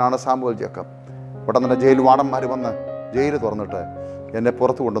കാണിച്ചു, ഞാനാണ് സാമുവൽ ജേക്കബ്. ഉടൻ തന്നെ ജയിൽ വാർഡന്മാർ വന്ന് ജയിൽ തുറന്നിട്ട് എന്നെ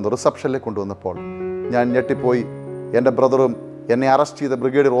പുറത്ത് കൊണ്ടുവന്നു. റിസപ്ഷനിലേക്ക് കൊണ്ടുവന്നപ്പോൾ ഞാൻ ഞെട്ടിപ്പോയി. എൻ്റെ ബ്രദറും എന്നെ അറസ്റ്റ് ചെയ്ത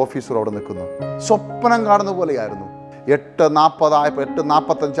ബ്രിഗേഡിയർ ഓഫീസറും അവിടെ നിൽക്കുന്നു. സ്വപ്നം കാണുന്ന പോലെയായിരുന്നു.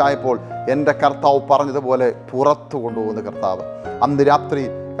 8:45 ആയപ്പോൾ എൻ്റെ കർത്താവ് പറഞ്ഞതുപോലെ പുറത്തു കൊണ്ടുപോകുന്ന കർത്താവ്. അന്ന് രാത്രി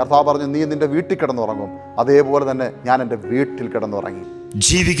കർത്താവ് പറഞ്ഞു, നീ നിന്റെ വീട്ടിൽ കിടന്നുറങ്ങും. അതേപോലെ തന്നെ ഞാൻ എൻ്റെ വീട്ടിൽ കിടന്നുറങ്ങി.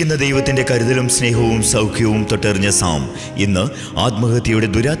 ജീവിക്കുന്ന ദൈവത്തിന്റെ കരുതലും സ്നേഹവും സൗഖ്യവും തൊട്ടറിഞ്ഞ സാം ഇന്ന് ആത്മഹത്യയുടെ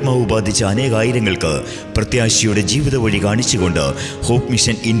ദുരാത്മാവ് ബാധിച്ച അനേകായിരങ്ങൾക്ക് പ്രത്യാശയുടെ ജീവിത വഴി കാണിച്ചുകൊണ്ട് ഹോപ്പ്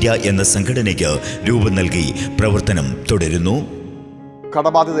മിഷൻ ഇന്ത്യ എന്ന സംഘടനയ്ക്ക് രൂപം നൽകി പ്രവർത്തനം തുടരുന്നു.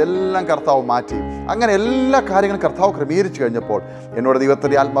 കടബാധ്യത എല്ലാം കർത്താവ് മാറ്റി. അങ്ങനെ എല്ലാ കാര്യങ്ങളും കർത്താവ് ക്രമീകരിച്ചു കഴിഞ്ഞപ്പോൾ എന്നോട്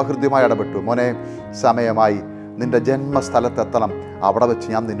ദൈവത്തിൻ്റെ ആത്മഹൃദ്യമായി ഇടപെട്ടു. മോനെ, സമയമായി, നിൻ്റെ ജന്മസ്ഥലത്തെത്തണം. അവിടെ വെച്ച്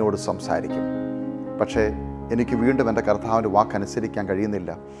ഞാൻ നിന്നോട് സംസാരിക്കും. പക്ഷേ എനിക്ക് വീണ്ടും എൻ്റെ കർത്താവിൻ്റെ വാക്കനുസരിക്കാൻ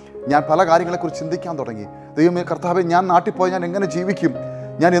കഴിയുന്നില്ല. ഞാൻ പല കാര്യങ്ങളെക്കുറിച്ച് ചിന്തിക്കാൻ തുടങ്ങി. ദൈവമേ കർത്താവേ, ഞാൻ നാട്ടിൽ പോയി ഞാൻ എങ്ങനെ ജീവിക്കും?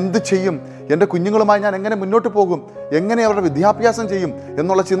 ഞാൻ എന്ത് ചെയ്യും, എൻ്റെ കുഞ്ഞുങ്ങളുമായി ഞാൻ എങ്ങനെ മുന്നോട്ട് പോകും, എങ്ങനെ അവരുടെ വിദ്യാഭ്യാസം ചെയ്യും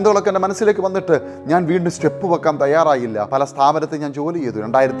എന്നുള്ള ചിന്തകളൊക്കെ എൻ്റെ മനസ്സിലേക്ക് വന്നിട്ട് ഞാൻ വീണ്ടും സ്റ്റെപ്പ് വെക്കാൻ തയ്യാറായില്ല. പല സ്ഥാപനത്തിൽ ഞാൻ ജോലി ചെയ്തു.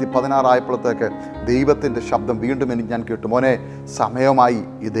 2016 ആയപ്പോഴത്തേക്ക് ദൈവത്തിൻ്റെ ശബ്ദം വീണ്ടും എനിക്ക് ഞാൻ കേട്ടു, മോനെ സമയമായി,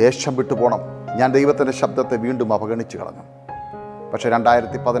 ഈ ദേശം വിട്ടു പോകണം. ഞാൻ ദൈവത്തിൻ്റെ ശബ്ദത്തെ വീണ്ടും അവഗണിച്ച് കളഞ്ഞു. പക്ഷേ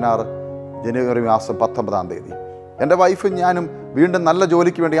 2016 ജനുവരി മാസം 19-ാം തീയതി എൻ്റെ വൈഫും ഞാനും വീണ്ടും നല്ല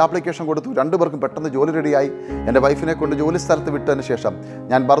ജോലിക്ക് വേണ്ടി ആപ്ലിക്കേഷൻ കൊടുത്തു. രണ്ടുപേർക്കും പെട്ടെന്ന് ജോലി റെഡിയായി. എൻ്റെ വൈഫിനെ കൊണ്ട് ജോലി സ്ഥലത്ത് വിട്ടതിന് ശേഷം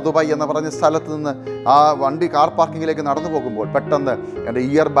ഞാൻ ബർദുബായ് എന്ന് പറഞ്ഞ സ്ഥലത്ത് നിന്ന് ആ വണ്ടി കാർ പാർക്കിങ്ങിലേക്ക് നടന്നു പോകുമ്പോൾ പെട്ടെന്ന് എൻ്റെ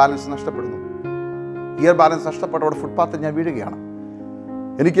ഇയർ ബാലൻസ് നഷ്ടപ്പെടുന്നു. ഇയർ ബാലൻസ് നഷ്ടപ്പെട്ടവിടെ ഫുട്പാത്തിൽ ഞാൻ വീഴുകയാണ്.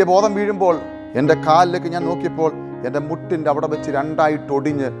 എനിക്ക് ബോധം വീഴുമ്പോൾ എൻ്റെ കാലിലേക്ക് ഞാൻ നോക്കിയപ്പോൾ എൻ്റെ മുട്ടിൻ്റെ അവിടെ വെച്ച്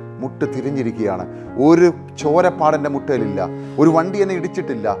രണ്ടായിട്ടൊടിഞ്ഞ് മുട്ട് തിരിഞ്ഞിരിക്കുകയാണ്. ഒരു ചോരപ്പാടെൻ്റെ മുട്ടയിലില്ല. ഒരു വണ്ടി എന്നെ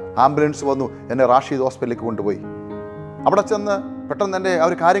ഇടിച്ചിട്ടില്ല. ആംബുലൻസ് വന്നു, എന്നെ റാഷീദ് ഹോസ്പിറ്റലിലേക്ക് കൊണ്ടുപോയി. അവിടെ ചെന്ന് പെട്ടെന്ന് എൻ്റെ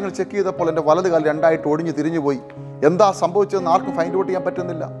അവർ കാര്യങ്ങൾ ചെക്ക് ചെയ്തപ്പോൾ എൻ്റെ വലത് കാൽ രണ്ടായിട്ട് ഒടിഞ്ഞ് തിരിഞ്ഞു പോയി. എന്താ സംഭവിച്ചതെന്ന് ആർക്കും ഫൈൻഡ് ഔട്ട് ചെയ്യാൻ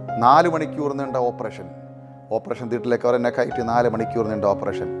പറ്റുന്നില്ല. 4 മണിക്കൂർ നീണ്ട ഓപ്പറേഷൻ തിയേറ്ററിലേക്ക് അവർ എന്നെ കയറ്റി. 4 മണിക്കൂർ നീണ്ട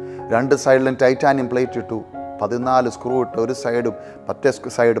ഓപ്പറേഷൻ. 2 സൈഡിലും ടൈറ്റാനിയം പ്ലേറ്റ് ഇട്ടു. 14 സ്ക്രൂ ഇട്ട്, ഒരു സൈഡും മറ്റേ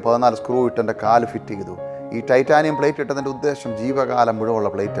സൈഡ് 14 സ്ക്രൂ ഇട്ട് എൻ്റെ കാല് ഫിറ്റ് ചെയ്തു. ഈ ടൈറ്റാനിയം പ്ലേറ്റ് ഇട്ടതിൻ്റെ ഉദ്ദേശം ജീവകാലം മുഴുവനുള്ള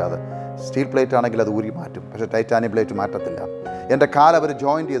പ്ലേറ്റ്. അത് സ്റ്റീൽ പ്ലേറ്റ് ആണെങ്കിൽ അത് ഊരി മാറ്റും, പക്ഷേ ടൈറ്റാനിയം പ്ലേറ്റ് മാറ്റത്തില്ല. എൻ്റെ കാല് അവർ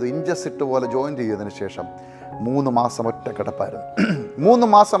ജോയിൻറ്റ് ചെയ്തു, ഇഞ്ചസ് ഇട്ട് പോലെ ജോയിൻറ്റ് ചെയ്തതിന് ശേഷം 3 മാസം ഒറ്റ കിടപ്പായിരുന്നു. 3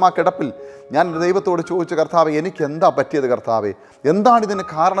 മാസം ആ കിടപ്പിൽ ഞാൻ ദൈവത്തോട് ചോദിച്ചു, കർത്താവേ എനിക്ക് എന്താ പറ്റിയത്, കർത്താവേ എന്താണ് ഇതിന്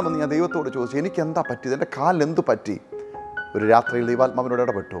കാരണമെന്ന് ഞാൻ ദൈവത്തോട് ചോദിച്ചു. എനിക്ക് എന്താ പറ്റിയത്, എൻ്റെ കാലിന് എന്ത് പറ്റി? ഒരു രാത്രിയിൽ ദൈവാത്മാവിനോട്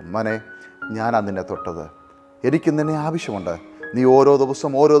ഇടപെട്ടു, മോനെ ഞാനാണ് നിന്നെ തൊട്ടത്, എനിക്ക് നിന്നെ ആവശ്യമുണ്ട്. നീ ഓരോ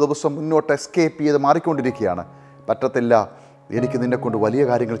ദിവസം മുന്നോട്ട് എസ്കേപ്പ് ചെയ്ത് മാറിക്കൊണ്ടിരിക്കുകയാണ്. പറ്റത്തില്ല, എനിക്ക് നിന്നെക്കൊണ്ട് വലിയ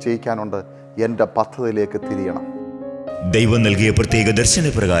കാര്യങ്ങൾ ചെയ്യിക്കാനുണ്ട്. എൻ്റെ പദ്ധതിയിലേക്ക് തിരിയണം. ദൈവം നൽകിയ പ്രത്യേക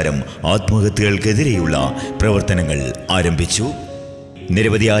ദർശനപ്രകാരം ആത്മഹത്യകൾക്കെതിരെയുള്ള പ്രവർത്തനങ്ങൾ ആരംഭിച്ചു.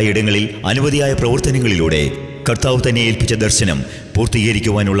 നിരവധിയായ ഇടങ്ങളിൽ അനവധിയായ പ്രവർത്തനങ്ങളിലൂടെ കർത്താവ് തന്നെ ഏൽപ്പിച്ച ദർശനം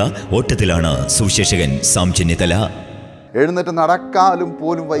പൂർത്തീകരിക്കുവാനുള്ള ഓട്ടത്തിലാണ് സുവിശേഷകൻ സാം ചെന്നിത്തല. എഴുന്നേറ്റ് നടക്കാനും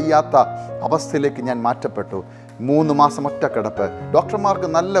പോലും വയ്യാത്ത അവസ്ഥയിലേക്ക് ഞാൻ മാറ്റപ്പെട്ടു. 3 മാസം ഒറ്റ കിടപ്പ്. ഡോക്ടർമാർക്ക്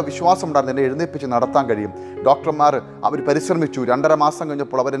നല്ല വിശ്വാസം ഉണ്ടായിരുന്നു എന്നെ എഴുന്നേൽപ്പിച്ച് നടത്താൻ കഴിയും. ഡോക്ടർമാർ അവർ പരിശ്രമിച്ചു. 2.5 മാസം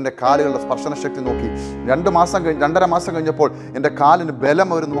കഴിഞ്ഞപ്പോൾ അവരെൻ്റെ കാലുകളുടെ സ്പർശനശക്തി നോക്കി. 2.5 മാസം കഴിഞ്ഞപ്പോൾ എൻ്റെ കാലിന് ബലം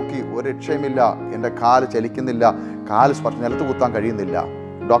അവർ നോക്കി. ഒരു രക്ഷയുമില്ല, എൻ്റെ കാല് ചലിക്കുന്നില്ല, കാല് നിലത്ത് കുത്താൻ കഴിയുന്നില്ല.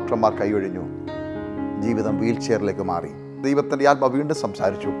 ഡോക്ടർമാർ കൈയൊഴിഞ്ഞു. ജീവിതം വീൽ ചെയറിലേക്ക് മാറി. ദൈവത്തിൻ്റെ ആത്മാവ് വീണ്ടും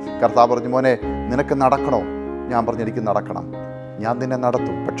സംസാരിച്ചു. കർത്താവ് പറഞ്ഞു, മോനെ നിനക്ക് നടക്കണോ? ഞാൻ പറഞ്ഞു, എനിക്ക് നടക്കണം. ഞാൻ നിന്നെ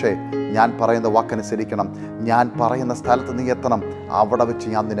നടത്തും, പക്ഷേ ഞാൻ പറയുന്ന വാക്കനുസരിക്കണം. ഞാൻ പറയുന്ന സ്ഥലത്ത് നീ എത്തണം. അവിടെ വെച്ച്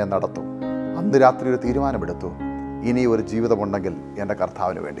ഞാൻ നിന്നെ നടത്തും. അന്ന് രാത്രി ഒരു തീരുമാനമെടുത്തു, ഇനി ഒരു ജീവിതമുണ്ടെങ്കിൽ എൻ്റെ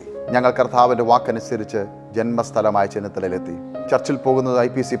കർത്താവിന് വേണ്ടി. ഞങ്ങൾ കർത്താവിൻ്റെ വാക്കനുസരിച്ച് ജന്മസ്ഥലമായ ചെന്നിത്തലയിലെത്തി. ചർച്ചിൽ പോകുന്നത്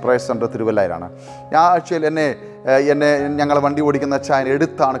IPC പ്രയർ സെൻറ്റർ തിരുവല്ലയിലാണ്. ആ ആഴ്ചയിൽ എന്നെ ഞങ്ങൾ വണ്ടി ഓടിക്കുന്ന അച്ഛൻ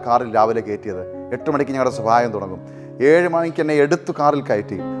എടുത്താണ് കാറിൽ രാവിലെ കയറ്റിയത്. 8 മണിക്ക് ഞങ്ങളുടെ സഹായം തുടങ്ങും. 7 മണിക്ക് എന്നെ എടുത്തു കാറിൽ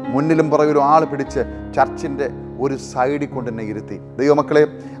കയറ്റി. മുന്നിലും പുറകിലും ആൾ പിടിച്ച് ചർച്ചിൻ്റെ ഒരു സൈഡിൽ കൊണ്ട് എന്നെ ഇരുത്തി. ദൈവമക്കളെ,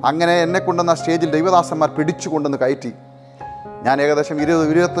 അങ്ങനെ എന്നെ കൊണ്ടുവന്ന സ്റ്റേജിൽ ദൈവദാസന്മാർ പിടിച്ചു കൊണ്ടുവന്ന് കയറ്റി. ഞാൻ ഏകദേശം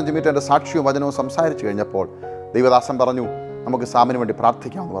 20-25 മിനിറ്റ് എൻ്റെ സാക്ഷ്യവും വചനവും സംസാരിച്ചു കഴിഞ്ഞപ്പോൾ ദൈവദാസൻ പറഞ്ഞു, നമുക്ക് സാമിന് വേണ്ടി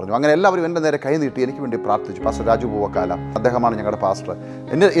പ്രാർത്ഥിക്കാമെന്ന് പറഞ്ഞു. അങ്ങനെ എല്ലാവരും എൻ്റെ നേരെ കൈ നീട്ടി എനിക്ക് വേണ്ടി പ്രാർത്ഥിച്ചു. പാസ്റ്റർ രാജു പൂവക്കാല, അദ്ദേഹമാണ് ഞങ്ങളുടെ പാസ്റ്റർ.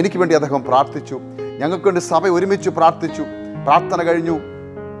 എനിക്ക് വേണ്ടി അദ്ദേഹം പ്രാർത്ഥിച്ചു. ഞങ്ങൾക്ക് വേണ്ടി സഭ ഒരുമിച്ച് പ്രാർത്ഥിച്ചു. പ്രാർത്ഥന കഴിഞ്ഞു.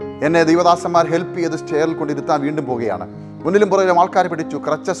 എന്നെ ദൈവദാസന്മാർ ഹെൽപ്പ് ചെയ്ത് സ്റ്റെയറിൽ കൊണ്ടിരുത്താൻ വീണ്ടും പോവുകയാണ്. മുന്നിലും പുറകിലും ആൾക്കാരെ പിടിച്ചു.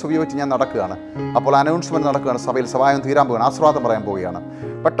 ക്രച്ചസ് ഉപയോഗിച്ച് ഞാൻ നടക്കുകയാണ്. അപ്പോൾ അനൗൺസ്മെൻറ്റ് നടക്കുകയാണ്. സഭയിൽ സഹായം തീരാൻ പോവുകയാണ്. ആശീർവാദം പറയാൻ പോവുകയാണ്.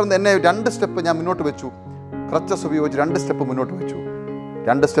 പെട്ടെന്ന് എന്നെ 2 സ്റ്റെപ്പ് ഞാൻ മുന്നോട്ട് വെച്ചു. ക്രച്ചസ് ഉപയോഗിച്ച് 2 സ്റ്റെപ്പ് മുന്നോട്ട് വെച്ചു.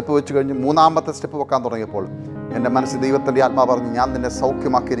 2 സ്റ്റെപ്പ് വെച്ച് കഴിഞ്ഞ് 3-ാമത്തെ സ്റ്റെപ്പ് വെക്കാൻ തുടങ്ങിയപ്പോൾ എൻ്റെ മനസ്സിൽ ദൈവത്തിൻ്റെ ആത്മാവ് പറഞ്ഞു, ഞാൻ നിന്നെ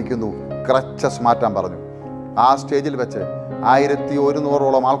സൗഖ്യമാക്കിയിരിക്കുന്നു, ക്രച്ചസ് മാറ്റാൻ പറഞ്ഞു. ആ സ്റ്റേജിൽ വെച്ച്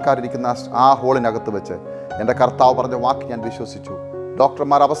 1100ഓളം ആൾക്കാരിരിക്കുന്ന ആ ഹോളിനകത്ത് വെച്ച് എൻ്റെ കർത്താവ് പറഞ്ഞ വാക്ക് ഞാൻ വിശ്വസിച്ചു.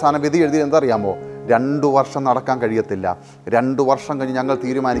 ഡോക്ടർമാർ അവസാനം വിധി എഴുതി എന്തറിയാമോ? 2 വർഷം നടക്കാൻ കഴിയത്തില്ല. 2 വർഷം കഴിഞ്ഞ് ഞങ്ങൾ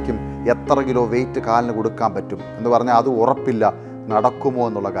തീരുമാനിക്കും എത്ര കിലോ വെയിറ്റ് കാലിന് കൊടുക്കാൻ പറ്റും എന്ന് പറഞ്ഞാൽ അത് ഉറപ്പില്ല നടക്കുമോ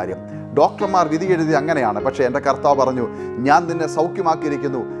എന്നുള്ള കാര്യം. ഡോക്ടർമാർ വിധി എഴുതി അങ്ങനെയാണ്. പക്ഷേ എൻ്റെ കർത്താവ് പറഞ്ഞു, ഞാൻ നിന്നെ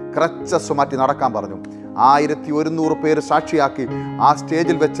സൗഖ്യമാക്കിയിരിക്കുന്നു, ക്രച്ചസ് മാറ്റി നടക്കാൻ പറഞ്ഞു. 1100 പേര് സാക്ഷിയാക്കി ആ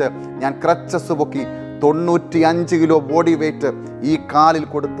സ്റ്റേജിൽ വെച്ച് ഞാൻ ക്രച്ചസ് പൊക്കി 95 കിലോ ബോഡി വെയിറ്റ് ഈ കാലിൽ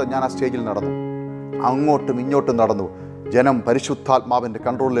കൊടുത്ത് ഞാൻ ആ സ്റ്റേജിൽ നടന്നു. അങ്ങോട്ടും ഇങ്ങോട്ടും നടന്നു. ജനം പരിശുദ്ധാത്മാവിൻ്റെ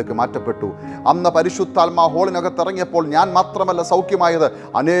കൺട്രോളിലേക്ക് മാറ്റപ്പെട്ടു. അന്ന് പരിശുദ്ധാത്മാ ഹോളിനകത്ത് ഇറങ്ങിയപ്പോൾ ഞാൻ മാത്രമല്ല സൗഖ്യമായത്,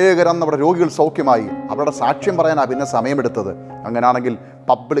 അനേകരം നമ്മുടെ രോഗികൾ സൗഖ്യമായി. അവരുടെ സാക്ഷ്യം പറയാനാണ് പിന്നെ സമയമെടുത്തത്. അങ്ങനെയാണെങ്കിൽ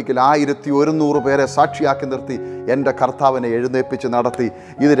പബ്ലിക്കിൽ 1100 പേരെ സാക്ഷിയാക്കി നിർത്തി എൻ്റെ കർത്താവിനെ എഴുന്നേൽപ്പിച്ച് നടത്തി.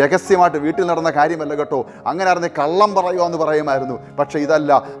 ഇത് രഹസ്യമായിട്ട് വീട്ടിൽ നടന്ന കാര്യമല്ല കേട്ടോ. അങ്ങനെ ആയിരുന്നേ കള്ളം പറയുമോ എന്ന് പറയുമായിരുന്നു. പക്ഷേ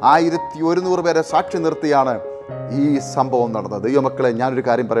ഇതല്ല, 1100 പേരെ സാക്ഷി നിർത്തിയാണ് ഈ സംഭവം നടന്നത്. ദൈവമക്കളെ, ഞാനൊരു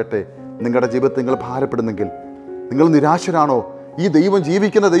കാര്യം പറയട്ടെ. നിങ്ങളുടെ ജീവിതത്തിൽ നിങ്ങൾ ഭാരപ്പെടുന്നെങ്കിൽ, നിങ്ങൾ നിരാശരാണോ, ഈ ദൈവം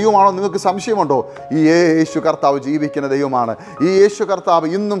ജീവിക്കുന്ന ദൈവമാണോ നിങ്ങൾക്ക് സംശയമുണ്ടോ? ഈ യേശു കർത്താവ് ജീവിക്കുന്ന ദൈവമാണ്. ഈ യേശു കർത്താവ്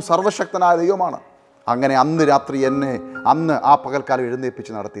ഇന്നും സർവശക്തനായ ദൈവമാണ്. അങ്ങനെ അന്ന് രാത്രി എന്നെ ആ പകൽക്കാലം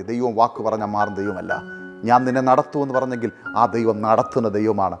എഴുന്നേൽപ്പിച്ച് നടത്തി. ദൈവം വാക്ക് പറഞ്ഞാൽ മാറുന്ന ദൈവമല്ല. ഞാൻ നിന്നെ നടത്തുമെന്ന് പറഞ്ഞെങ്കിൽ ആ ദൈവം നടത്തുന്ന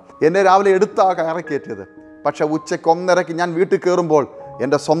ദൈവമാണ്. എന്നെ രാവിലെ കയറി കയറ്റിയത്. പക്ഷേ ഉച്ചയ്ക്ക് 1:30 ഞാൻ വീട്ടിൽ കയറുമ്പോൾ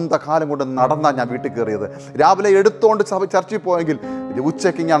എൻ്റെ സ്വന്തം കാലം കൊണ്ട് നടന്നാണ് ഞാൻ വീട്ടിൽ കയറിയത്. രാവിലെ എടുത്തുകൊണ്ട് ചർച്ചിൽ പോയെങ്കിൽ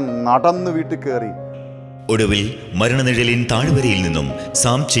ഉച്ചയ്ക്ക് ഞാൻ നടന്ന് വീട്ടിൽ കയറി. ഒടുവിൽ മരണനിഴലിൻ താഴ്വരയിൽ നിന്നും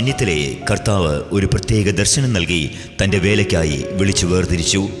സാം ചെന്നിത്തലയെ കർത്താവ് ഒരു പ്രത്യേക ദർശനം നൽകി തൻ്റെ വേലയ്ക്കായി വിളിച്ചു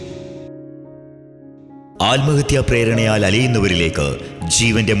വേർതിരിച്ചു. ആത്മഹത്യാ പ്രേരണയാൽ അലയുന്നവരിലേക്ക്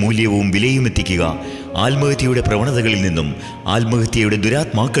ജീവന്റെ മൂല്യവും വിലയും എത്തിക്കുക, ആത്മഹത്യയുടെ പ്രവണതകളിൽ നിന്നും ആത്മഹത്യയുടെ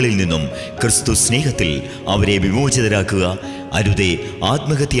ദുരാത്മാക്കളിൽ നിന്നും ക്രിസ്തു സ്നേഹത്തിൽ അവരെ വിമോചിതരാക്കുക. അരുതേ,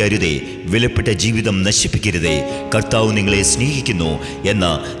 ആത്മഹത്യ അരുതേ, വിലപ്പെട്ട ജീവിതം നശിപ്പിക്കരുതേ, കർത്താവ് നിങ്ങളെ സ്നേഹിക്കുന്നു എന്ന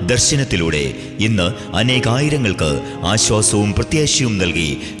ദർശനത്തിലൂടെ ഇന്ന് അനേകായിരങ്ങൾക്ക് ആശ്വാസവും പ്രത്യാശയും നൽകി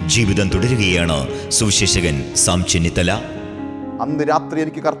ജീവിതം തുടരുകയാണ് സുവിശേഷകൻ സാം ചെന്നിത്തല. അന്ന് രാത്രി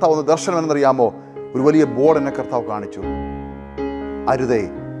എനിക്ക് കർത്താവ് ദർശനം എന്നറിയാമോ? ഒരു വലിയ ബോർഡ് എന്നെ കർത്താവ് കാണിച്ചു. അരുതേ,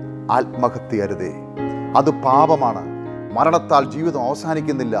 ആത്മഹത്യ അരുതേ, അത് പാപമാണ്, മരണത്താൽ ജീവിതം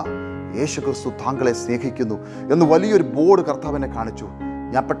അവസാനിക്കുന്നില്ല, യേശുക്രിസ്തു താങ്കളെ സ്നേഹിക്കുന്നു എന്ന് വലിയൊരു ബോർഡ് കർത്താവ് എന്നെ കാണിച്ചു.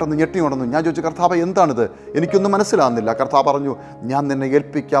 ഞാൻ പെട്ടെന്ന് ഞെട്ടി ഉണർന്നു. ഞാൻ ചോദിച്ചു, കർത്താവ് എന്താണിത്? എനിക്കൊന്നും മനസ്സിലാകുന്നില്ല. കർത്താവ് പറഞ്ഞു, ഞാൻ നിന്നെ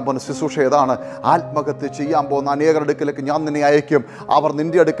ഏൽപ്പിക്കാൻ പോകുന്ന ശുശ്രൂഷ ഏതാണ്? ആത്മഹത്യ ചെയ്യാൻ പോകുന്ന അനേകരുടെ അടുക്കലേക്ക് ഞാൻ നിന്നെ അയക്കും. അവർ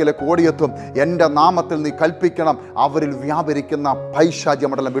നിന്റെ അടുക്കലേക്ക് ഓടിയെത്തും. എൻ്റെ നാമത്തിൽ നീ കൽപ്പിക്കണം, അവരിൽ വ്യാപരിക്കുന്ന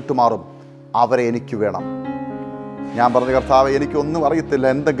പൈശാചിയമണ്ഡലം വിട്ടുമാറും. അവരെ എനിക്ക് വേണം. ഞാൻ പറഞ്ഞു, കർത്താവ് എനിക്കൊന്നും അറിയത്തില്ല,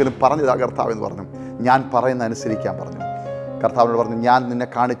 എന്തെങ്കിലും പറഞ്ഞതാ കർത്താവ് എന്ന് പറഞ്ഞു. ഞാൻ പറയുന്ന അനുസരിക്കാൻ പറഞ്ഞു. കർത്താവിനോട് പറഞ്ഞു, ഞാൻ നിന്നെ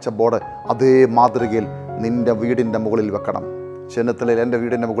കാണിച്ച ബോർഡ് അതേ മാതൃകയിൽ നിൻ്റെ വീടിൻ്റെ മുകളിൽ വെക്കണം. ചെന്നിത്തലയിൽ എൻ്റെ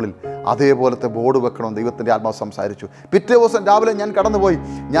വീടിൻ്റെ മുകളിൽ അതേപോലത്തെ ബോർഡ് വെക്കണം. ദൈവത്തിൻ്റെ ആത്മാവ് സംസാരിച്ചു. പിറ്റേ ദിവസം രാവിലെ ഞാൻ കടന്നുപോയി.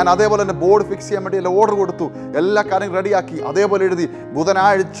 ഞാൻ അതേപോലെ തന്നെ ബോർഡ് ഫിക്സ് ചെയ്യാൻ വേണ്ടി എല്ലാം ഓർഡർ കൊടുത്തു. എല്ലാ കാര്യങ്ങളും റെഡിയാക്കി അതേപോലെ എഴുതി.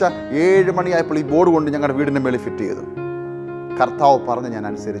 ബുധനാഴ്ച 7 മണിയായപ്പോൾ ഈ ബോർഡ് കൊണ്ട് ഞങ്ങളുടെ വീടിൻ്റെ മേളിൽ ഫിറ്റ് ചെയ്തു. കർത്താവ് പറഞ്ഞ് ഞാൻ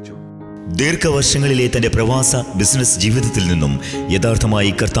അനുസരിച്ചു. ദീർഘവർഷങ്ങളിലെ തന്റെ പ്രവാസ ബിസിനസ് ജീവിതത്തിൽ നിന്നും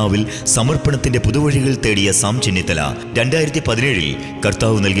യഥാർത്ഥമായി കർത്താവിൽ സമർപ്പണത്തിന്റെ പുതുവഴികൾ തേടിയ സാം ചെന്നിത്തല 2017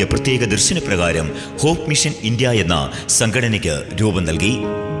 കർത്താവ് നൽകിയ പ്രത്യേക ദർശനപ്രകാരം ഹോപ്പ് മിഷൻ ഇന്ത്യ എന്ന സംഘടനയ്ക്ക് രൂപം നൽകി.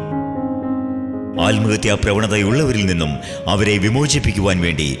 ആത്മഹത്യാ പ്രവണതയുള്ളവരിൽ നിന്നും അവരെ വിമോചിപ്പിക്കുവാൻ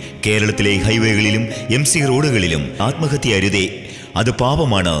വേണ്ടി കേരളത്തിലെ ഹൈവേകളിലും MC റോഡുകളിലും ആത്മഹത്യ അരുതേ, അത്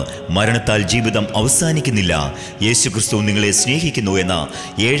പാപമാണ്, മരണത്താൽ ജീവിതം അവസാനിക്കുന്നില്ല, യേശുക്രിസ്തു നിങ്ങളെ സ്നേഹിക്കുന്നു എന്ന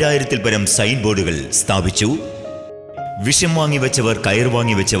 7000-ൽ പരം സൈൻ ബോർഡുകൾ സ്ഥാപിച്ചു. വിഷം വാങ്ങിവെച്ചവർ, കയർ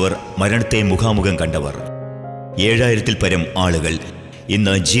വാങ്ങിവെച്ചവർ, മരണത്തെ മുഖാമുഖം കണ്ടവർ, 7000-ൽ പരം ആളുകൾ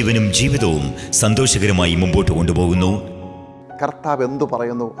ഇന്ന് ജീവനും ജീവിതവും സന്തോഷകരമായി മുമ്പോട്ട് കൊണ്ടുപോകുന്നു. കർത്താവ് എന്തു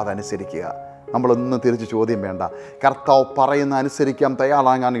പറയുന്നു അതനുസരിക്കുക. നമ്മളൊന്നും തിരിച്ച് ചോദ്യം വേണ്ട. കർത്താവ് പറയുന്ന അനുസരിക്കാൻ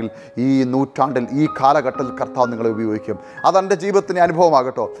തയ്യാറാകാണെങ്കിൽ ഈ നൂറ്റാണ്ടിൽ, ഈ കാലഘട്ടത്തിൽ കർത്താവ് നിങ്ങളെ ഉപയോഗിക്കും. അതെൻ്റെ ജീവിതത്തിൻ്റെ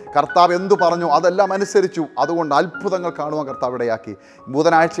അനുഭവമാകട്ടോ. കർത്താവ് എന്തു പറഞ്ഞു അതെല്ലാം അനുസരിച്ചു. അതുകൊണ്ട് അത്ഭുതങ്ങൾ കാണുവാൻ കർത്താവ് ഇടയാക്കി.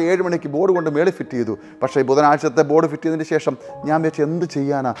 ബുധനാഴ്ച 7 മണിക്ക് ബോർഡ് കൊണ്ട് മേളിൽ ഫിറ്റ് ചെയ്തു. പക്ഷേ ബുധനാഴ്ചത്തെ ബോർഡ് ഫിറ്റ് ചെയ്തതിന് ശേഷം ഞാൻ വിചാരിച്ചു, എന്ത്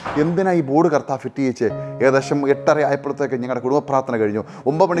ചെയ്യാനാ, എന്തിനാ ഈ ബോർഡ് കർത്താവ് ഫിറ്റ് ചെയ്യിച്ച്? ഏകദേശം 8:30 ആയപ്പോഴത്തേക്ക് ഞങ്ങളുടെ കുടുംബ പ്രാർത്ഥന കഴിഞ്ഞു.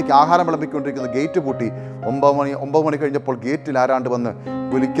 9 മണിക്ക് ആഹാരം വിളമ്പിക്കൊണ്ടിരിക്കുന്ന ഗേറ്റ് പൂട്ടി. 9 മണി കഴിഞ്ഞപ്പോൾ ഗേറ്റിൽ ആരാണ്ട് വന്ന്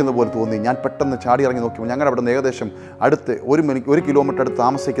വിളിക്കുന്ന പോലെ തോന്നി. ഞാൻ പെട്ടെന്ന് ചാടി ഇറങ്ങി നോക്കിയപ്പോൾ ഞങ്ങളുടെ അവിടെ നിന്ന് ഏകദേശം അടുത്ത് 1 കിലോമീറ്റർ അടുത്ത്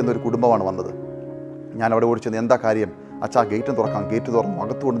താമസിക്കുന്ന ഒരു കുടുംബമാണ് വന്നത്. ഞാൻ അവിടെ ഓടിച്ചത്, എന്താ കാര്യം? അച്ഛാ, ഗേറ്റ് തുറക്കാം. ഗേറ്റ് തുറന്നു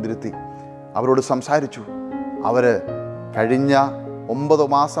അകത്ത് കൊണ്ട് നിർത്തി അവരോട് സംസാരിച്ചു. അവർ കഴിഞ്ഞ 9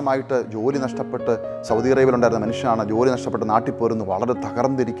 മാസമായിട്ട് ജോലി നഷ്ടപ്പെട്ട് സൗദി അറേബ്യയിലുണ്ടായിരുന്ന മനുഷ്യനാണ്. ജോലി നഷ്ടപ്പെട്ട് നാട്ടിൽ പോരുന്നു. വളരെ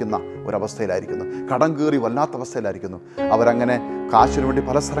തകർന്നിരിക്കുന്ന ഒരവസ്ഥയിലായിരിക്കുന്നു. കടം കയറി വല്ലാത്ത അവസ്ഥയിലായിരിക്കുന്നു. അവരങ്ങനെ കാശിനു വേണ്ടി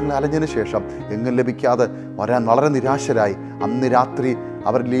പല സ്ഥലങ്ങളിൽ അലഞ്ഞതിന് ശേഷം എങ്ങും ലഭിക്കാതെ വളരെ നിരാശരായി അന്ന് രാത്രി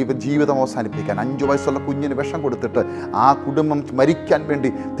അവർ ജീവിതം അവസാനിപ്പിക്കാൻ 5 വയസ്സുള്ള കുഞ്ഞിന് വിഷം കൊടുത്തിട്ട് ആ കുടുംബം മരിക്കാൻ വേണ്ടി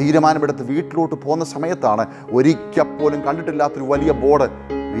തീരുമാനമെടുത്ത് വീട്ടിലോട്ട് പോകുന്ന സമയത്താണ് ഒരിക്കൽ പോലും കണ്ടിട്ടില്ലാത്തൊരു വലിയ ബോർഡ്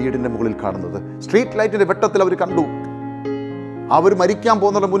വീടിൻ്റെ മുകളിൽ കാണുന്നത്. സ്ട്രീറ്റ് ലൈറ്റിൻ്റെ വെട്ടത്തിൽ അവർ കണ്ടു. അവർ മരിക്കാൻ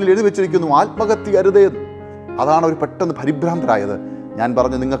പോകുന്നവരുടെ മുന്നിൽ എഴുതി വെച്ചിരിക്കുന്നു, ആത്മഹത്യ അരുതേ. അതാണ് അവർ പെട്ടെന്ന് പരിഭ്രാന്തരായത്. ഞാൻ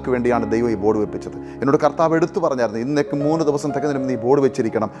പറഞ്ഞു, നിങ്ങൾക്ക് വേണ്ടിയാണ് ദൈവം ഈ ബോർഡ് വെപ്പിച്ചത്. എന്നോട് കർത്താവ് എടുത്തു പറഞ്ഞായിരുന്നു, ഇന്നേക്ക് 3 ദിവസം തികഞ്ഞതിന് മുമ്പ് ഈ ബോർഡ്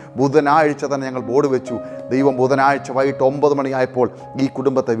വെച്ചിരിക്കണം. ബുധനാഴ്ച തന്നെ ഞങ്ങൾ ബോർഡ് വെച്ചു. ദൈവം ബുധനാഴ്ച വൈകിട്ട് 9 മണിയായപ്പോൾ ഈ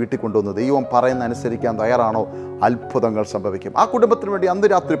കുടുംബത്തെ വീട്ടിൽ കൊണ്ടുവന്നു. ദൈവം പറയുന്ന അനുസരിക്കാൻ തയ്യാറാണോ, അത്ഭുതങ്ങൾ സംഭവിക്കും. ആ കുടുംബത്തിന് വേണ്ടി അന്ന്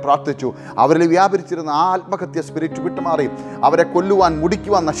രാത്രി പ്രാർത്ഥിച്ചു. അവരിൽ വ്യാപരിച്ചിരുന്ന ആ ആത്മഹത്യ സ്പിരിറ്റ് വിട്ടുമാറി. അവരെ കൊല്ലുവാൻ,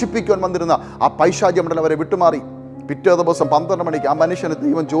 മുടിക്കുവാൻ, നശിപ്പിക്കുവാൻ വന്നിരുന്ന ആ പൈശാചിയമണ്ഡലം അവരെ വിട്ടുമാറി. പിറ്റേ ദിവസം 12 മണിക്ക് ആ മനുഷ്യന്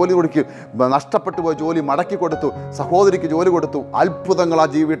ദൈവം ജോലി കൊടുക്കി, നഷ്ടപ്പെട്ടു പോയ ജോലി മടക്കി കൊടുത്തു. സഹോദരിക്ക് ജോലി കൊടുത്തു. അത്ഭുതങ്ങൾ ആ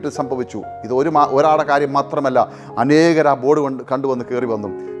ജീവിതത്തിൽ സംഭവിച്ചു. ഇത് ഒരാളുടെ കാര്യം മാത്രമല്ല, അനേകർ ആ ബോർഡ് കണ്ടുവന്ന് കയറി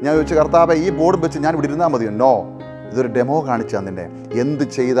വന്നു. ഞാൻ ചോദിച്ചു, കർത്താവേ, ഈ ബോർഡ് വെച്ച് ഞാൻ ഇവിടെ ഇരുന്നാൽ മതിയോ? നോ, ഇതൊരു ഡെമോ കാണിച്ചാൽ നിന്നെ എന്ത്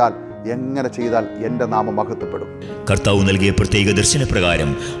ചെയ്താൽ എങ്ങനെ ചെയ്താൽ എൻ്റെ നാമം മഹത്വപ്പെടും? കർത്താവ് നൽകിയ പ്രത്യേക ദർശനപ്രകാരം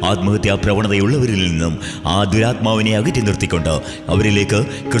ആത്മഹത്യാ പ്രവണതയുള്ളവരിൽ നിന്നും ആ ദുരാത്മാവിനെ അകറ്റി നിർത്തിക്കൊണ്ട് അവരിലേക്ക്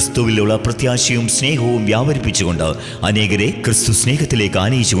ക്രിസ്തുവിലുള്ള പ്രത്യാശയും സ്നേഹവും വ്യാപരിപ്പിച്ചുകൊണ്ട് അനേകരെ ക്രിസ്തു സ്നേഹത്തിലേക്ക്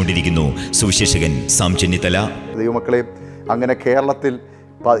ആനയിച്ചുകൊണ്ടിരിക്കുന്നു സുവിശേഷകൻ സാം ചെന്നിത്തല. ദൈവമക്കളെ, അങ്ങനെ കേരളത്തിൽ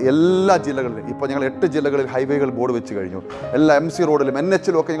എല്ലാ ജില്ലകളിലും ഇപ്പോൾ ഞങ്ങൾ 8 ജില്ലകളിൽ ഹൈവേകൾ ബോർഡ് വെച്ച് കഴിഞ്ഞു. എല്ലാ MC റോഡിലും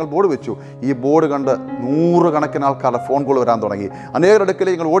NHലും ഒക്കെ ഞങ്ങൾ ബോർഡ് വെച്ചു. ഈ ബോർഡ് കണ്ട് 100 കണക്കിന് ആൾക്കാരുടെ ഫോൺ കോൾ വരാൻ തുടങ്ങി. അനേകരുടെ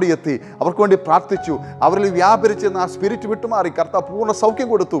അടുക്കൽ ഞങ്ങൾ ഓടിയെത്തി, അവർക്ക് വേണ്ടി പ്രാർത്ഥിച്ചു. അവരിൽ വ്യാപരിച്ചെന്ന് ആ സ്പിരിറ്റ് വിട്ടുമാറി. കർത്താവ് പൂർണ്ണ സൗഖ്യം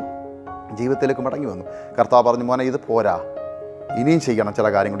കൊടുത്തു. ജീവിതത്തിലേക്ക് മടങ്ങി വന്നു. കർത്താവ് പറഞ്ഞു, മോനെ ഇത് പോരാ, ഇനിയും ചെയ്യണം ചില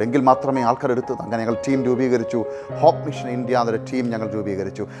കാര്യങ്ങൾ, എങ്കിൽ മാത്രമേ ആൾക്കാർ എടുത്തു. അങ്ങനെ ഞങ്ങൾ ടീം രൂപീകരിച്ചു. ഹോപ്പ് മിഷൻ ഇന്ത്യ എന്നൊരു ടീം ഞങ്ങൾ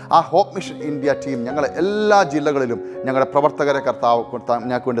രൂപീകരിച്ചു. ആ ഹോപ്പ് മിഷൻ ഇന്ത്യ ടീം ഞങ്ങൾ എല്ലാ ജില്ലകളിലും ഞങ്ങളുടെ പ്രവർത്തകരെ കർത്താവ്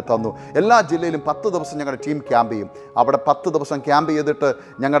ഞങ്ങൾക്ക് വേണ്ടി തന്നു. എല്ലാ ജില്ലയിലും 10 ദിവസം ഞങ്ങളുടെ ടീം ക്യാമ്പ് ചെയ്യും. അവിടെ 10 ദിവസം ക്യാമ്പ് ചെയ്തിട്ട്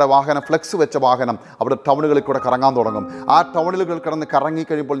ഞങ്ങളുടെ വാഹനം, ഫ്ലെക്സ് വെച്ച വാഹനം അവിടെ ടൗണുകളിൽ കൂടെ കറങ്ങാൻ തുടങ്ങും. ആ ടൗണുകളിൽ കിടന്ന്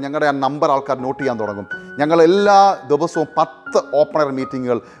കറങ്ങിക്കഴിയുമ്പോൾ ഞങ്ങളുടെ ആ നമ്പർ ആൾക്കാർ നോട്ട് ചെയ്യാൻ തുടങ്ങും. ഞങ്ങൾ എല്ലാ ദിവസവും 10 ഓപ്പണർ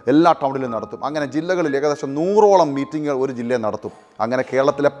മീറ്റിങ്ങുകൾ എല്ലാ ടൗണിലും നടത്തും. അങ്ങനെ ജില്ലകളിൽ ഏകദേശം 100ഓളം മീറ്റിങ്ങുകൾ ഒരു ജില്ലയിൽ നടത്തും. അങ്ങനെ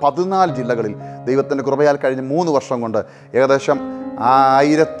കേരളത്തിലെ 14 ജില്ലകളിൽ ദൈവത്തിൻ്റെ കൃപയാൽ കഴിഞ്ഞ് 3 വർഷം കൊണ്ട് ഏകദേശം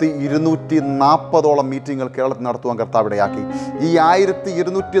 1240ഓളം മീറ്റിങ്ങുകൾ കേരളത്തിൽ നടത്തുവാൻ കർത്താവ് ഇടയാക്കി. ഈ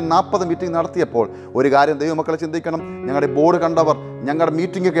 1240 മീറ്റിംഗ് നടത്തിയപ്പോൾ ഒരു കാര്യം ദൈവമക്കളെ ചിന്തിക്കണം. ഞങ്ങളുടെ ബോർഡ് കണ്ടവർ, ഞങ്ങളുടെ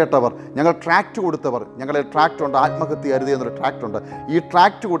മീറ്റിംഗ് കേട്ടവർ, ഞങ്ങൾ ട്രാക്റ്റ് കൊടുത്തവർ, ഞങ്ങളുടെ ട്രാക്റ്റ് ഉണ്ട്, ആത്മഹത്യ അരുത് എന്നൊരു ട്രാക്റ്റ് ഉണ്ട്. ഈ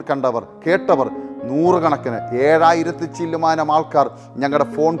ട്രാക്റ്റ് കണ്ടവർ, കേട്ടവർ 100 കണക്കിന് 7000 ചില്ലുമാനം ആൾക്കാർ ഞങ്ങളുടെ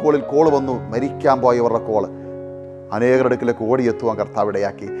ഫോൺ കോളിൽ കോൾ വന്നു. മരിക്കാൻ പോയവരുടെ കോള് അനേകരുടെ അടുക്കിലേക്ക് ഓടിയെത്തുവാൻ കർത്താവ്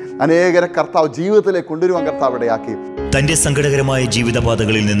ഇടയാക്കി. അനേകരെ കർത്താവ് ജീവിതത്തിലേക്ക് കൊണ്ടുവരുവാൻ കർത്താവ് ഇടയാക്കി. തന്റെ സങ്കടകരമായ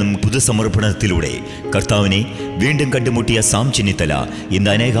ജീവിതപാതകളിൽ നിന്നും പുതുസമർപ്പണത്തിലൂടെ കർത്താവിനെ വീണ്ടും കണ്ടുമുട്ടിയ സാം ചെന്നിത്തല ഇന്ന്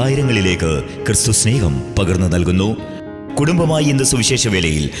അനേകായിരങ്ങളിലേക്ക് ക്രിസ്തു സ്നേഹം പകർന്നു നൽകുന്നു. കുടുംബമായി ഇന്ന് സുവിശേഷ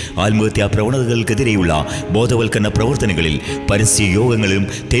വേളയിൽ ആത്മഹത്യാ പ്രവണതകൾക്കെതിരെയുള്ള ബോധവൽക്കരണ പ്രവർത്തനങ്ങളിൽ, പരസ്യ യോഗങ്ങളിലും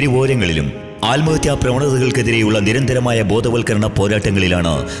തെരുവോരങ്ങളിലും ആത്മഹത്യാ പ്രവണതകൾക്കെതിരെയുള്ള നിരന്തരമായ ബോധവൽക്കരണ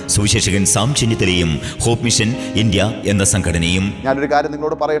പോരാട്ടങ്ങളിലാണ് സുവിശേഷകൻ സാം ചെന്നിത്തലയും ഹോപ്പ് മിഷൻ ഇന്ത്യ എന്ന സംഘടനയും. ഞാനൊരു കാര്യം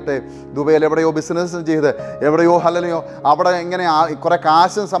നിങ്ങളോട് പറയട്ടെ. ദുബൈയിൽ എവിടെയോ ബിസിനസ് ചെയ്ത്, എവിടെയോ ഹലനെയോ അവിടെ എങ്ങനെ കുറെ